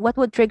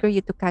would trigger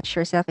you to catch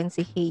yourself and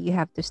say, "Hey, you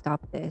have to stop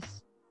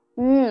this"?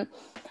 Mm,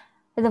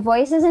 the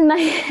voices in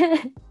my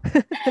head,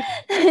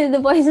 the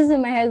voices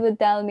in my head would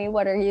tell me,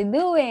 "What are you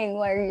doing?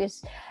 Why are you,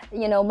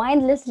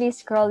 mindlessly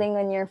scrolling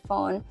on your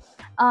phone?"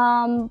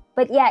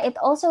 But yeah,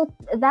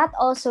 that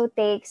also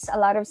takes a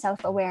lot of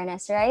self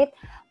awareness, right?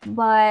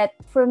 But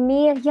for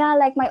me, yeah,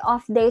 like my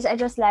off days, I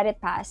just let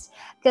it pass,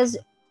 because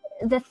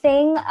the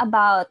thing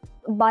about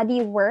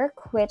body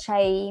work, which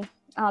I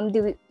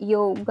do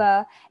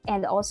yoga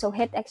and also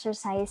hit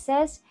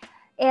exercises,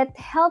 it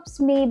helps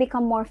me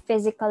become more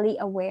physically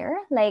aware,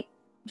 like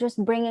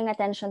just bringing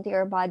attention to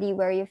your body,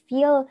 where you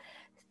feel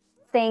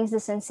things, the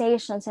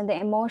sensations and the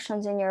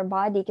emotions in your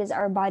body, because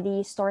our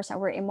body stores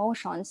our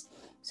emotions.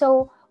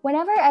 So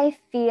whenever I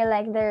feel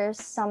like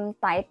there's some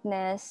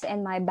tightness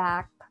in my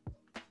back,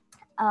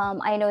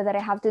 I know that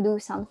I have to do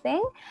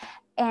something.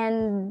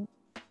 And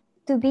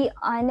to be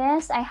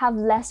honest, I have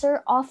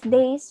lesser off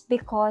days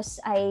because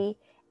I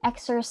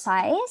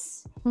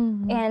exercise.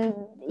 Mhm. And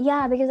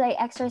yeah, because I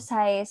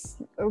exercise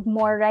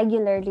more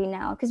regularly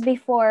now. Because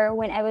before,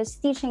 when I was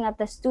teaching at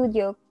the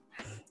studio,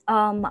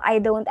 I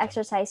don't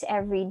exercise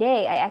every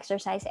day. I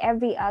exercise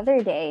every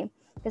other day,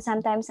 because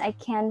sometimes I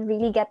can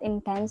really get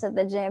intense at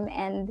the gym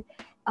and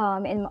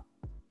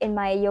in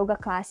my yoga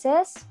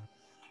classes,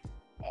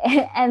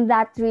 and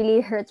that really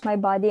hurts my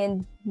body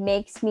and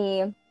makes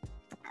me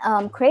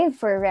crave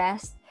for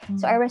rest.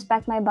 So I Mhm.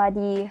 respect my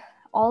body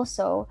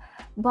also,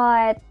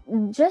 but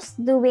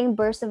just doing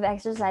bursts of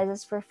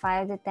exercises for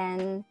 5 to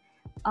 10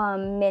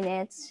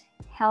 minutes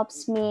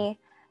helps me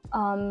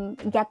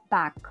get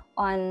back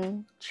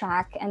on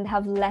track and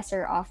have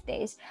lesser off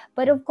days.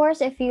 But of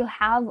course, if you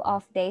have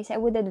off days, I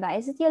would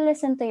advise that you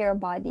listen to your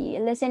body.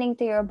 Listening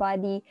to your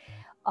body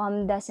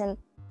doesn't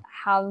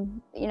have,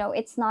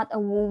 it's not a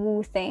woo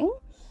woo thing.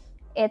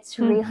 It's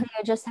really, Mhm.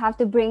 you just have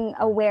to bring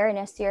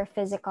awareness to your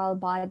physical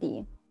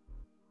body.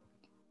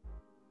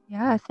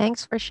 Yeah,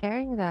 thanks for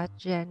sharing that,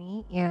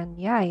 Jenny. And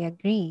yeah, I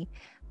agree.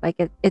 Like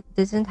it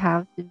doesn't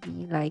have to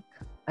be like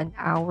an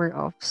hour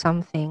of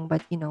something,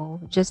 but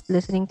just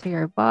listening to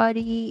your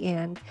body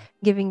and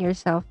giving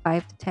yourself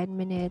 5 to 10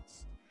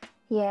 minutes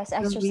Yes,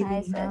 will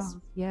really exercises.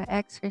 help. Yeah,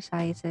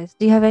 exercises.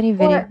 Do you have any Or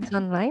videos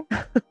online?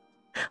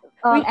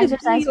 We should do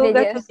exercise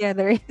yoga videos.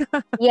 together.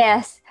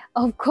 Yes,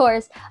 of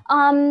course.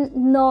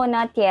 No,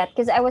 not yet,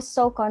 because I was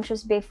so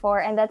conscious before,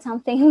 and that's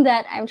something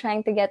that I'm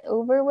trying to get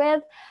over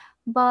with.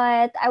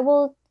 But I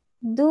will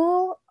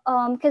do,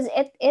 because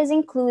it is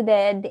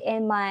included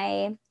in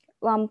my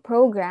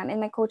program, in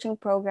my coaching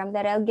program,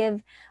 that I'll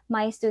give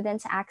my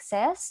students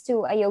access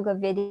to a yoga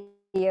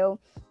video.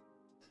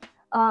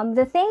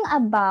 The thing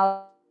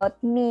about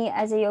me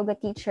as a yoga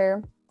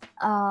teacher,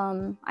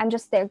 I'm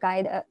just their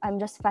guide. I'm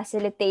just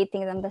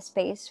facilitating them the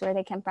space where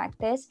they can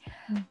practice.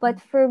 But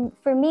Mhm.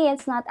 for me,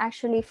 it's not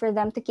actually for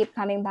them to keep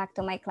coming back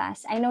to my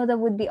class. I know that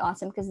would be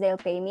awesome because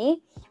they'll pay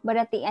me, but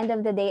at the end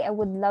of the day, I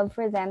would love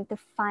for them to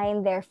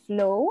find their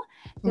flow,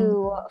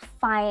 to Mhm.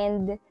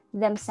 find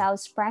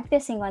themselves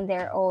practicing on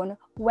their own,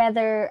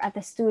 whether at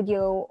the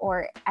studio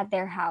or at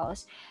their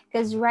house.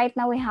 Because right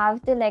now we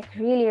have to like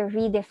really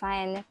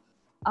redefine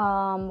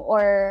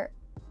or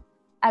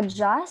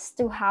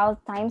adjust to how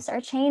times are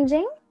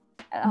changing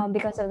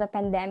because of the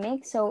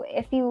pandemic. So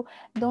if you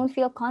don't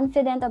feel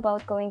confident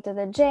about going to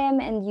the gym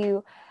and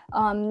you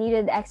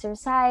needed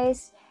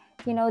exercise,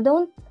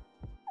 don't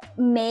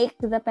make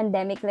the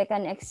pandemic like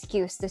an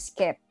excuse to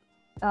skip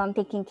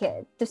taking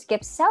care, to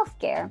skip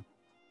self-care.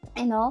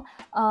 you know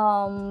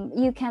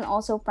you can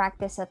also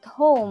practice at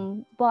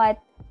home, but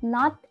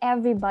not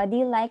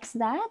everybody likes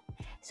that.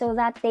 So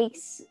that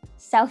takes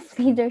self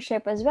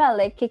leadership as well,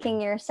 like kicking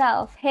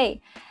yourself,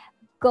 hey,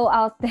 go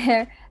out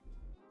there,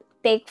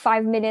 take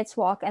 5 minutes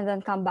walk and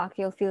then come back,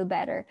 you'll feel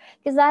better.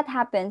 Because that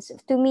happens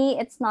to me.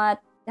 It's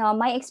not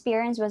my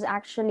experience was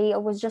actually, I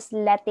was just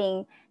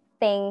letting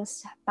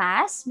things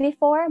pass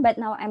before, but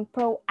now I'm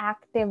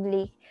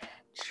proactively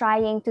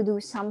trying to do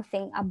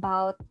something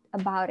about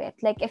it.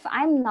 Like if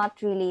I'm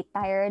not really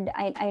tired,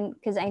 I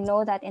because I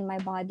know that in my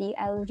body,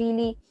 I'll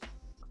really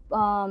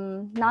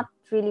not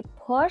really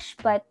push,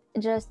 but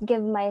just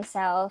give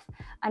myself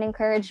an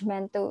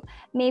encouragement to,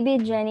 maybe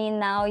Jenny,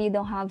 now you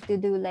don't have to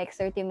do like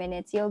 30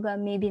 minutes yoga,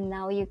 maybe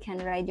now you can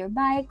ride your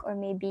bike, or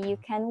maybe you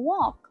can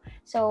walk.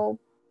 So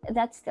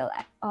that's still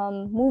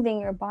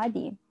moving your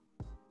body,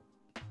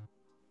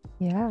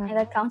 Yeah. and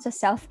that counts as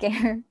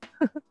self-care.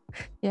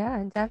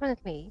 Yeah,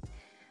 definitely.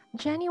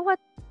 Jenny, what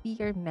would be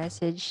your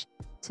message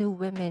to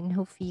women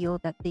who feel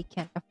that they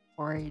can't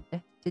afford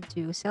to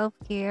do self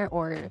care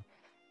or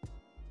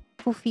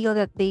who feel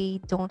that they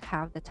don't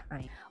have the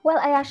time? Well,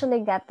 I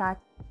actually get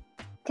that,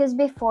 because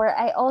before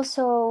I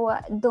also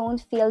don't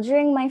feel,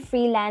 during my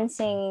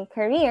freelancing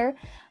career,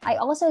 I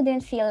also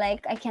didn't feel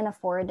like I can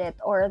afford it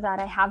or that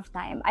I have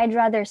time. I'd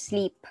rather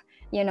sleep,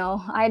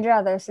 I'd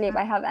rather sleep.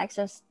 I have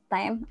excess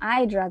time,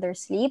 I'd rather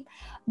sleep.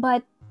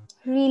 But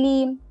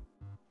really,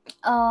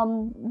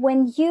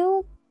 when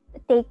you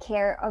take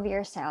care of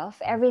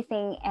yourself,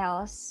 everything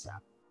else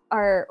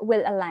are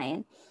will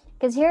align.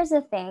 Because here's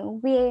the thing,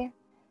 the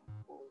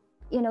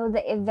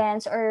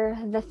events or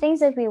the things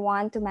that we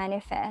want to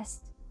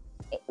manifest,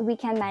 we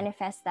can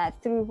manifest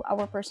that through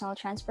our personal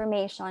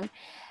transformation.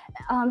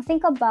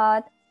 Think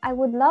about, I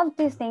would love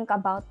to think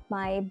about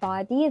my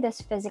body,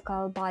 this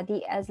physical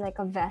body, as like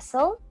a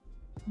vessel.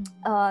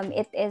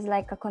 It is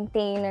like a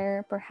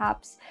container,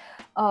 perhaps,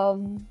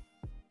 of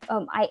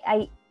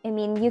I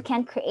mean, you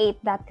can create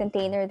that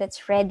container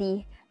that's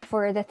ready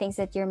for the things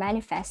that you're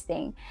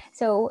manifesting.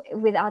 So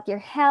without your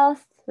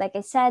health, like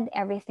I said,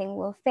 everything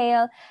will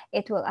fail.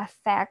 It will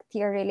affect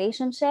your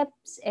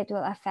relationships. It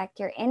will affect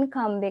your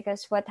income,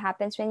 because what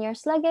happens when you're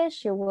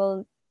sluggish, you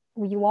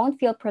won't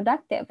feel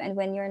productive, and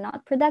when you're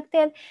not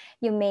productive,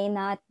 you may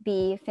not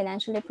be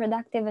financially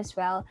productive as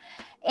well.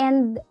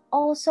 And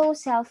also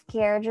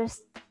self-care,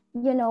 just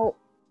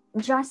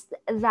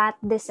that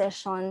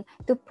decision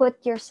to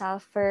put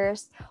yourself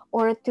first,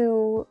 or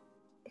to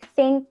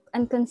think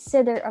and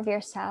consider of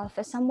yourself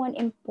as someone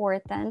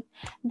important,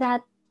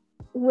 that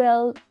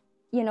will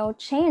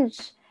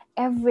change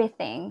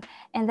everything,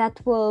 and that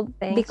will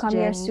Thanks, become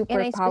your Jenny.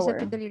 And I superpower.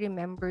 specifically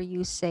remember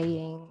you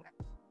saying,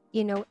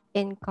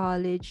 in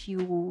college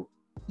you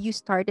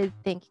started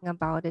thinking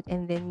about it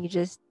and then you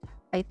just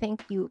I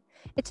think you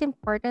it's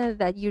important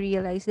that you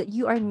realize that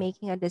you are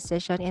making a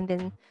decision, and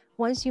then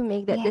once you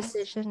make that Yes,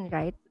 decision,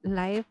 right,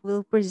 life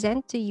will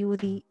present to you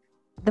the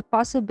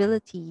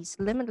possibilities,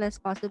 limitless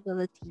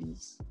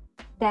possibilities.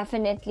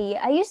 definitely.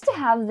 I used to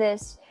have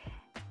this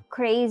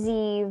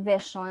crazy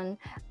vision.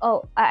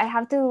 Oh, I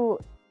have to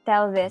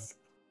tell this,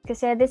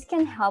 because this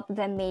can help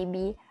them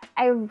maybe.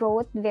 I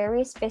wrote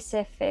very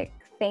specific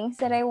things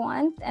that I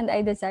want and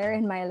I desire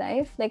in my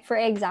life. Like, for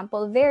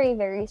example, very,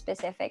 very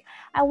specific.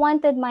 I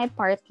wanted my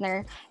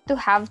partner to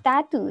have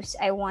tattoos.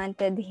 I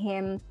wanted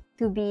him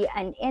to be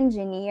an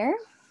engineer.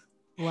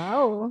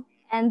 Wow.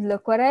 And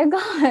look what I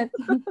got.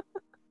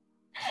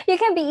 You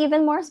can be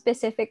even more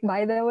specific,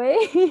 by the way.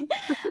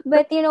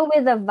 But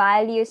with the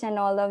values and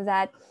all of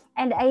that,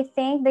 and I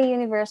think the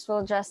universe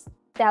will just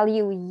tell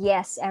you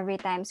yes every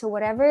time. So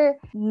whatever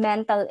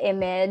mental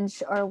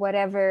image or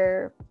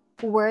whatever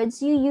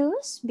words you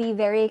use, be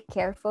very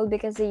careful,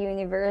 because the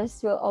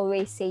universe will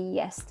always say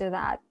yes to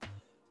that.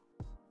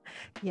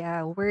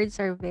 Yeah, words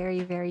are very,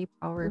 very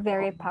powerful.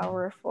 Very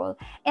powerful.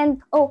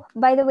 And oh,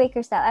 by the way,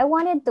 Crystal, I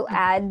wanted to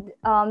add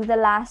the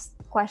last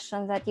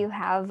question that you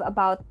have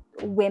about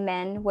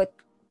women. What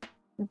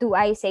do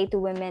I say to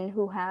women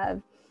who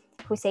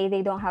say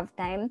they don't have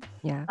time?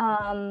 Yeah.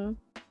 Um,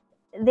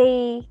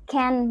 they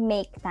can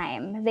make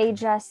time. They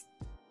just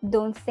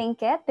don't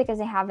think it because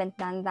they haven't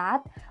done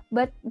that.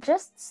 But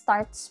just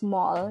start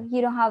small.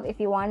 You don't have, if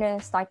you want to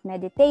start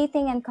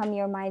meditating and calm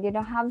your mind, you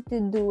don't have to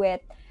do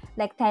it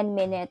like 10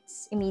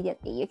 minutes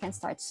immediately. You can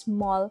start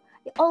small.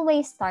 You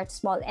always start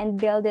small and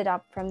build it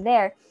up from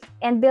there.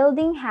 And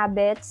building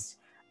habits,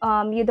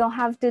 you don't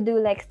have to do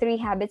like 3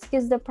 habits,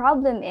 because the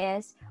problem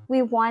is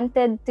we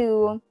wanted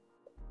to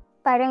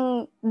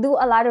parang do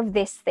a lot of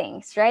these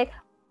things, right?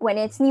 When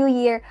it's New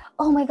Year,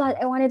 oh my God,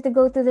 I wanted to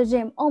go to the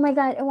gym. Oh my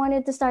God, I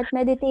wanted to start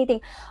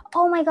meditating.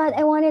 Oh my God,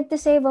 I wanted to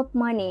save up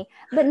money.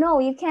 But no,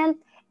 you can't.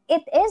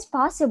 It is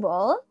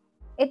possible.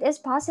 It is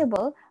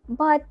possible,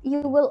 but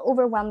you will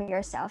overwhelm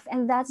yourself.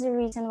 And that's the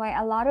reason why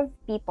a lot of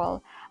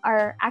people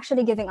are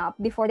actually giving up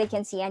before they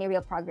can see any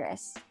real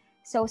progress.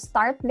 So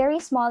start very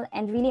small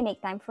and really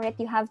make time for it.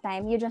 You have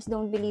time, you just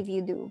don't believe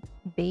you do.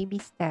 Baby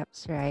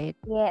steps, right?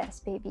 Yes,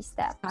 baby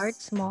Start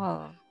steps.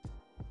 small.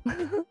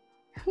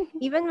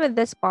 Even with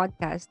this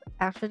podcast,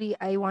 actually,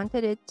 I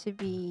wanted it to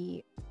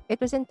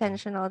it was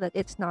intentional that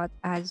it's not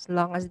as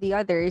long as the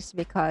others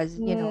because,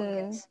 Mm,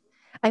 it's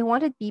I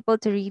wanted people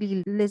to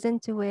really listen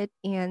to it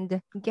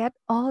and get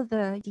all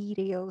the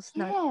details,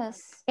 not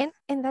Yes.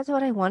 and that's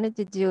what I wanted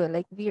to do,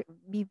 like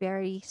be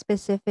very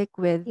specific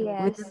with the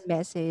Yes.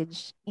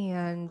 message.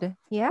 And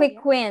yeah,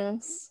 Quick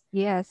wins.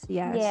 yes,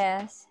 yes.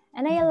 Yes.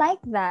 And I Mhm.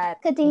 like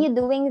that. Thank Continue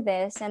doing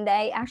this. And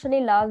I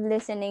actually love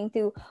listening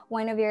to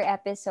one of your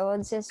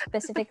episodes,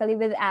 specifically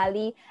with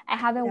Ali.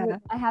 yeah,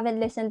 I haven't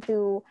listened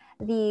to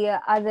the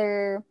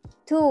other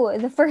two,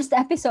 the first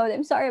episode.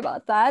 I'm sorry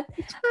about that.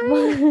 it's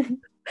fine.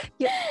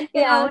 But You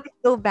can yeah, always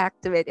go back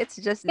to it. It's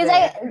just because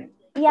there.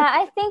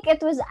 I think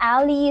it was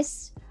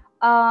Ali's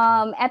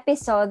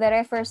episode that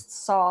I first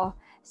saw.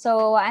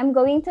 So I'm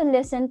going to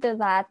listen to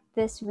that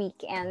this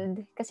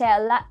weekend because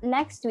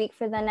next week,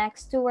 for the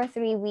next 2 or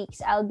 3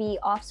 weeks, I'll be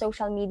off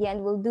social media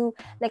and we'll do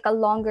like a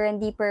longer and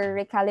deeper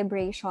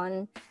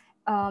recalibration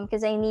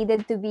because I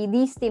needed to be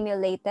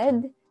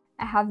destimulated.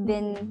 I have Mhm.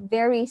 been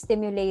very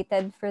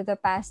stimulated for the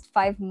past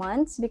 5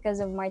 months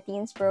because of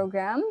Martine's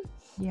program.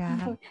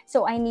 Yeah.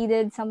 So I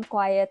needed some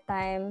quiet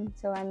time.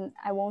 So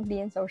I won't be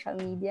in social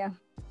media.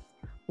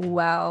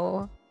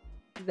 Wow.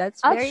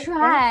 That's I'll very intentional.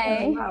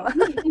 try. Wow.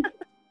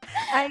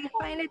 I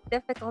find it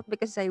difficult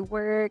because I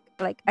work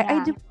like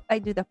Yeah. I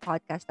do the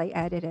podcast, I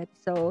edit it.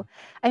 So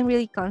I'm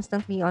really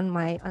constantly on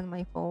my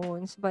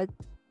phones. But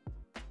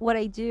what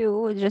I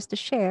do just to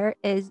share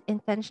is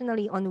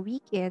intentionally on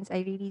weekends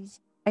I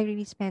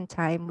really spend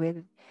time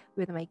with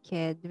my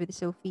kid, with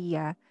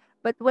Sophia.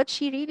 But what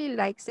she really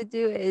likes to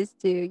do is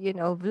to,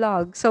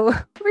 vlog. So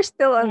we're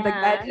still on the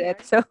Yeah.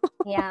 gadget. So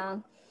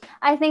Yeah.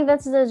 I think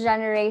that's the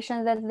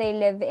generation that they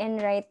live in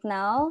right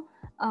now.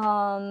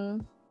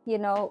 Um,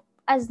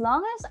 as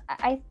long as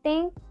I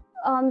think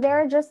there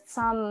are just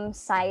some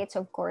sites,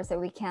 of course, that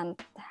we can't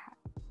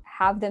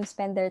have them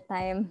spend their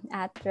time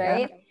at, yeah,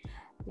 right?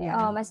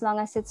 yeah. As long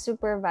as it's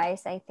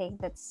supervised, I think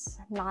that's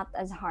not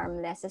as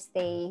harmless as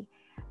they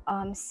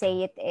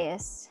say it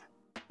is.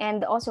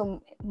 And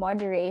also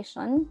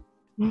moderation.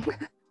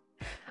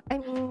 I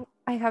mean,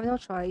 I have no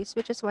choice,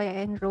 which is why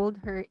I enrolled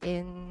her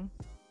in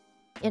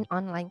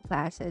online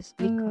classes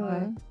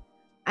because Mm,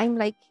 I'm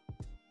like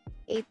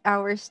 8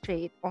 hours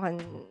straight on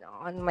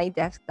my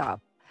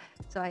desktop.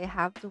 So I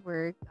have to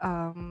work,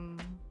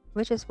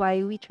 which is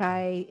why we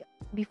try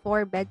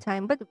before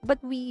bedtime. But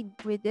we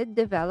did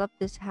develop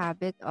this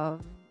habit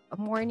of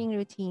morning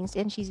routines,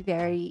 and she's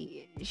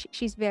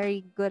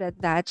very good at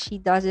that. She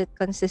does it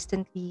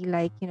consistently.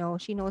 Like,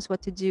 she knows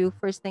what to do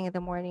first thing in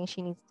the morning.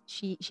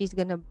 She's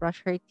gonna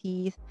brush her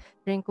teeth,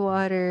 drink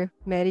water,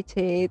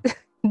 meditate,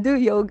 do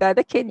yoga,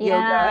 the kid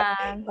yoga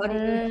yeah. on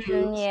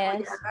YouTube. So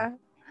Yes. yeah.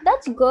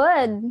 That's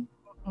good.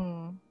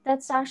 Mm.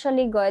 That's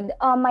actually good.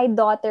 My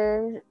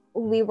daughter,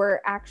 we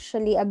were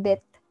actually a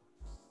bit,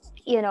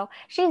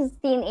 she's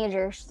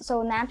teenager,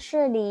 so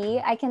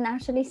naturally, I can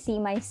actually see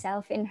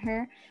myself in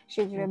her.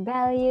 She's Mm.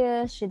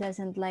 rebellious. She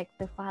doesn't like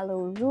to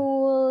follow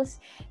rules.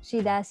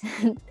 She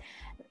doesn't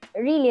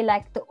really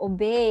like to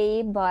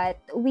obey, but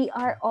we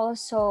are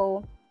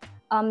also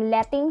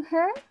letting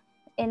her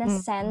in a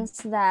Mm.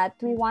 sense that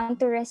we want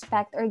to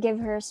respect or give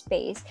her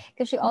space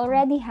because she Mm.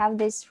 already have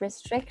these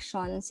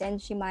restrictions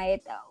and she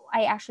might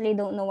I actually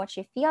don't know what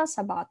she feels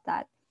about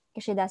that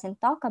because she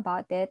doesn't talk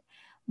about it,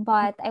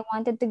 but I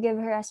wanted to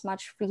give her as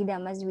much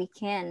freedom as we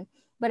can.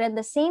 But at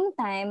the same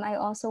time, I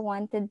also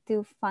wanted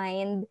to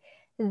find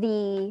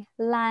the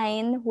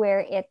line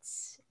where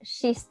it's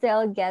she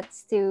still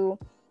gets to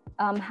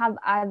have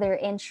other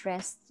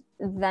interests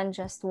than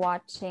just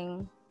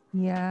watching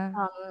Yeah.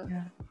 um,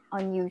 Yeah.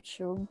 on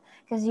YouTube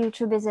because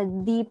YouTube is a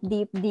deep,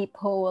 deep, deep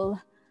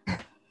hole.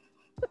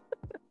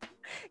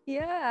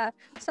 Yeah.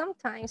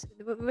 Sometimes,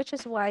 which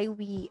is why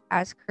we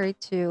ask her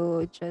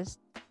to just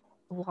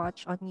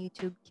watch on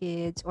YouTube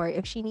Kids, or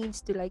if she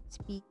needs to like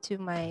speak to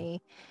my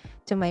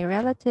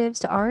relatives,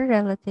 to our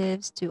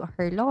relatives, to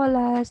her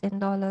lolas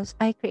and lolas,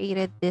 I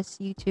created this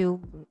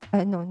YouTube,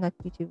 no, not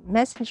YouTube,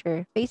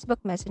 Messenger, Facebook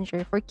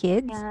Messenger for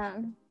kids. Yeah.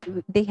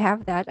 They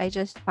have that. I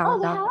just Oh,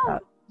 found they out have.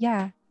 about.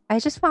 Yeah, I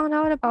just found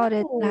out about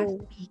it last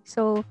Oh, week.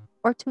 So,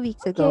 or 2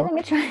 weeks okay. ago. Let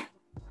me try.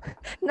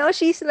 No,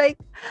 she's like,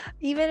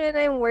 even when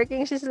I'm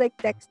working, she's like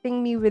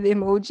texting me with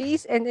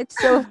emojis, and it's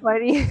so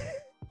funny.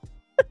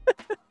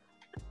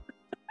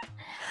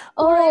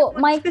 More Oh,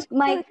 emojis because she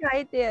can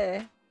write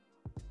it.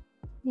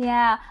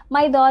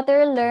 my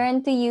daughter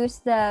learned to use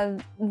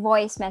the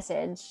voice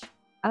message.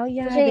 Oh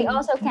yeah, She they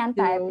also me can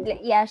type. too.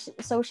 Yeah,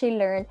 so she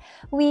learned.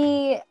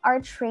 We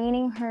are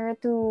training her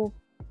to,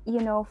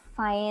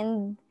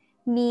 find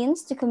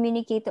means to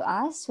communicate to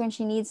us when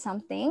she needs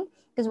something.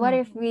 Because what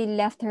Mm, if we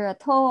left her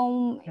at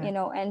home,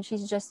 yeah, and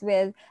she's just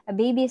with a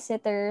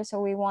babysitter? So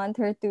we want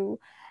her to,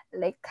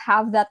 like,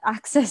 have that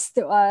access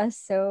to us.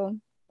 So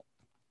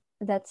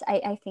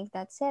I think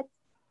that's it.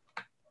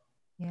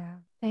 yeah.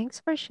 Thanks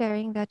for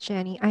sharing that,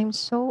 Jenny. I'm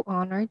so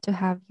honored to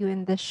have you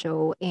in the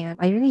show, and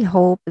I really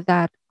hope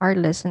that our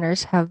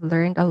listeners have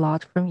learned a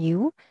lot from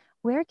you.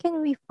 Where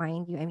can we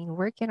find you? I mean,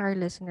 where can our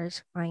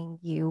listeners find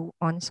you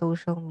on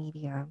social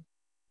media?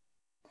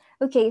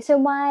 Okay, so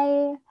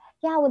I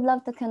would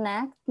love to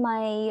connect.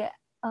 My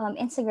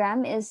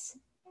Instagram is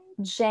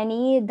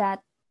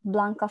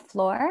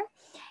Jenny.Blancaflor,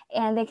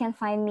 and they can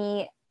find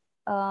me,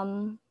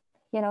 um,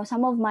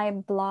 some of my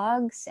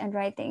blogs and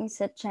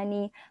writings at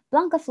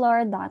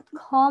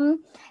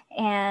jennyblancaflor.com.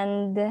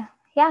 And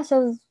yeah,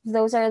 so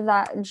those are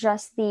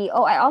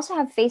oh, I also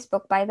have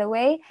Facebook, by the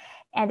way,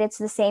 and it's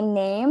the same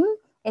name.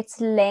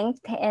 It's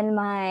linked in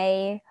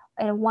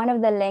one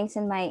of the links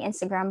in my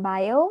Instagram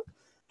bio,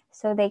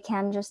 so they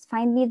can just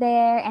find me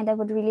there, and I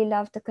would really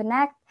love to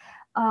connect.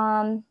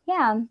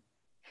 Yeah.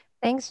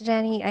 Thanks,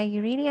 Jenny. I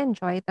really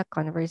enjoyed the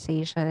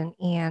conversation.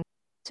 And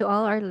to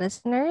all our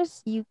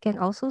listeners, you can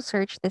also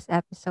search this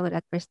episode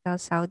at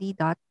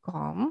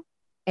crystalsaudi.com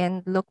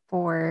and look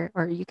for,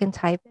 or you can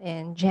type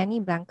in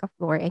Jenny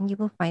Blancaflor and you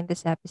will find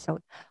this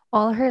episode.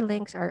 All her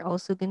links are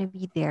also going to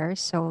be there,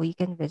 so you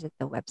can visit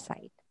the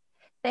website.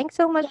 Thanks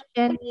so much,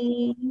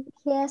 Jenny.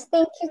 Yes,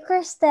 thank you,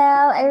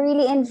 Christelle. I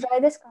really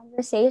enjoyed this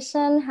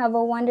conversation. Have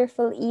a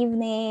wonderful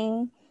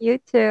evening. You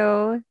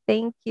too.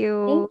 Thank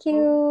you. Thank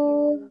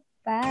you.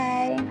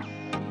 Bye.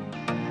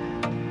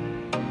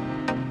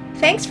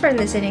 Thanks for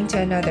listening to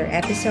another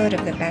episode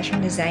of the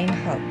Fashion Design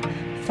Hub.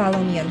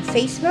 Follow me on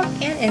Facebook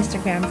and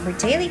Instagram for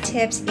daily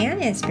tips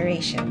and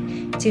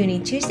inspiration. Tune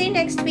in Tuesday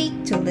next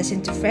week to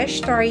listen to fresh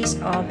stories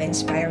of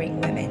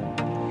inspiring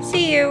women.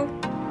 See you!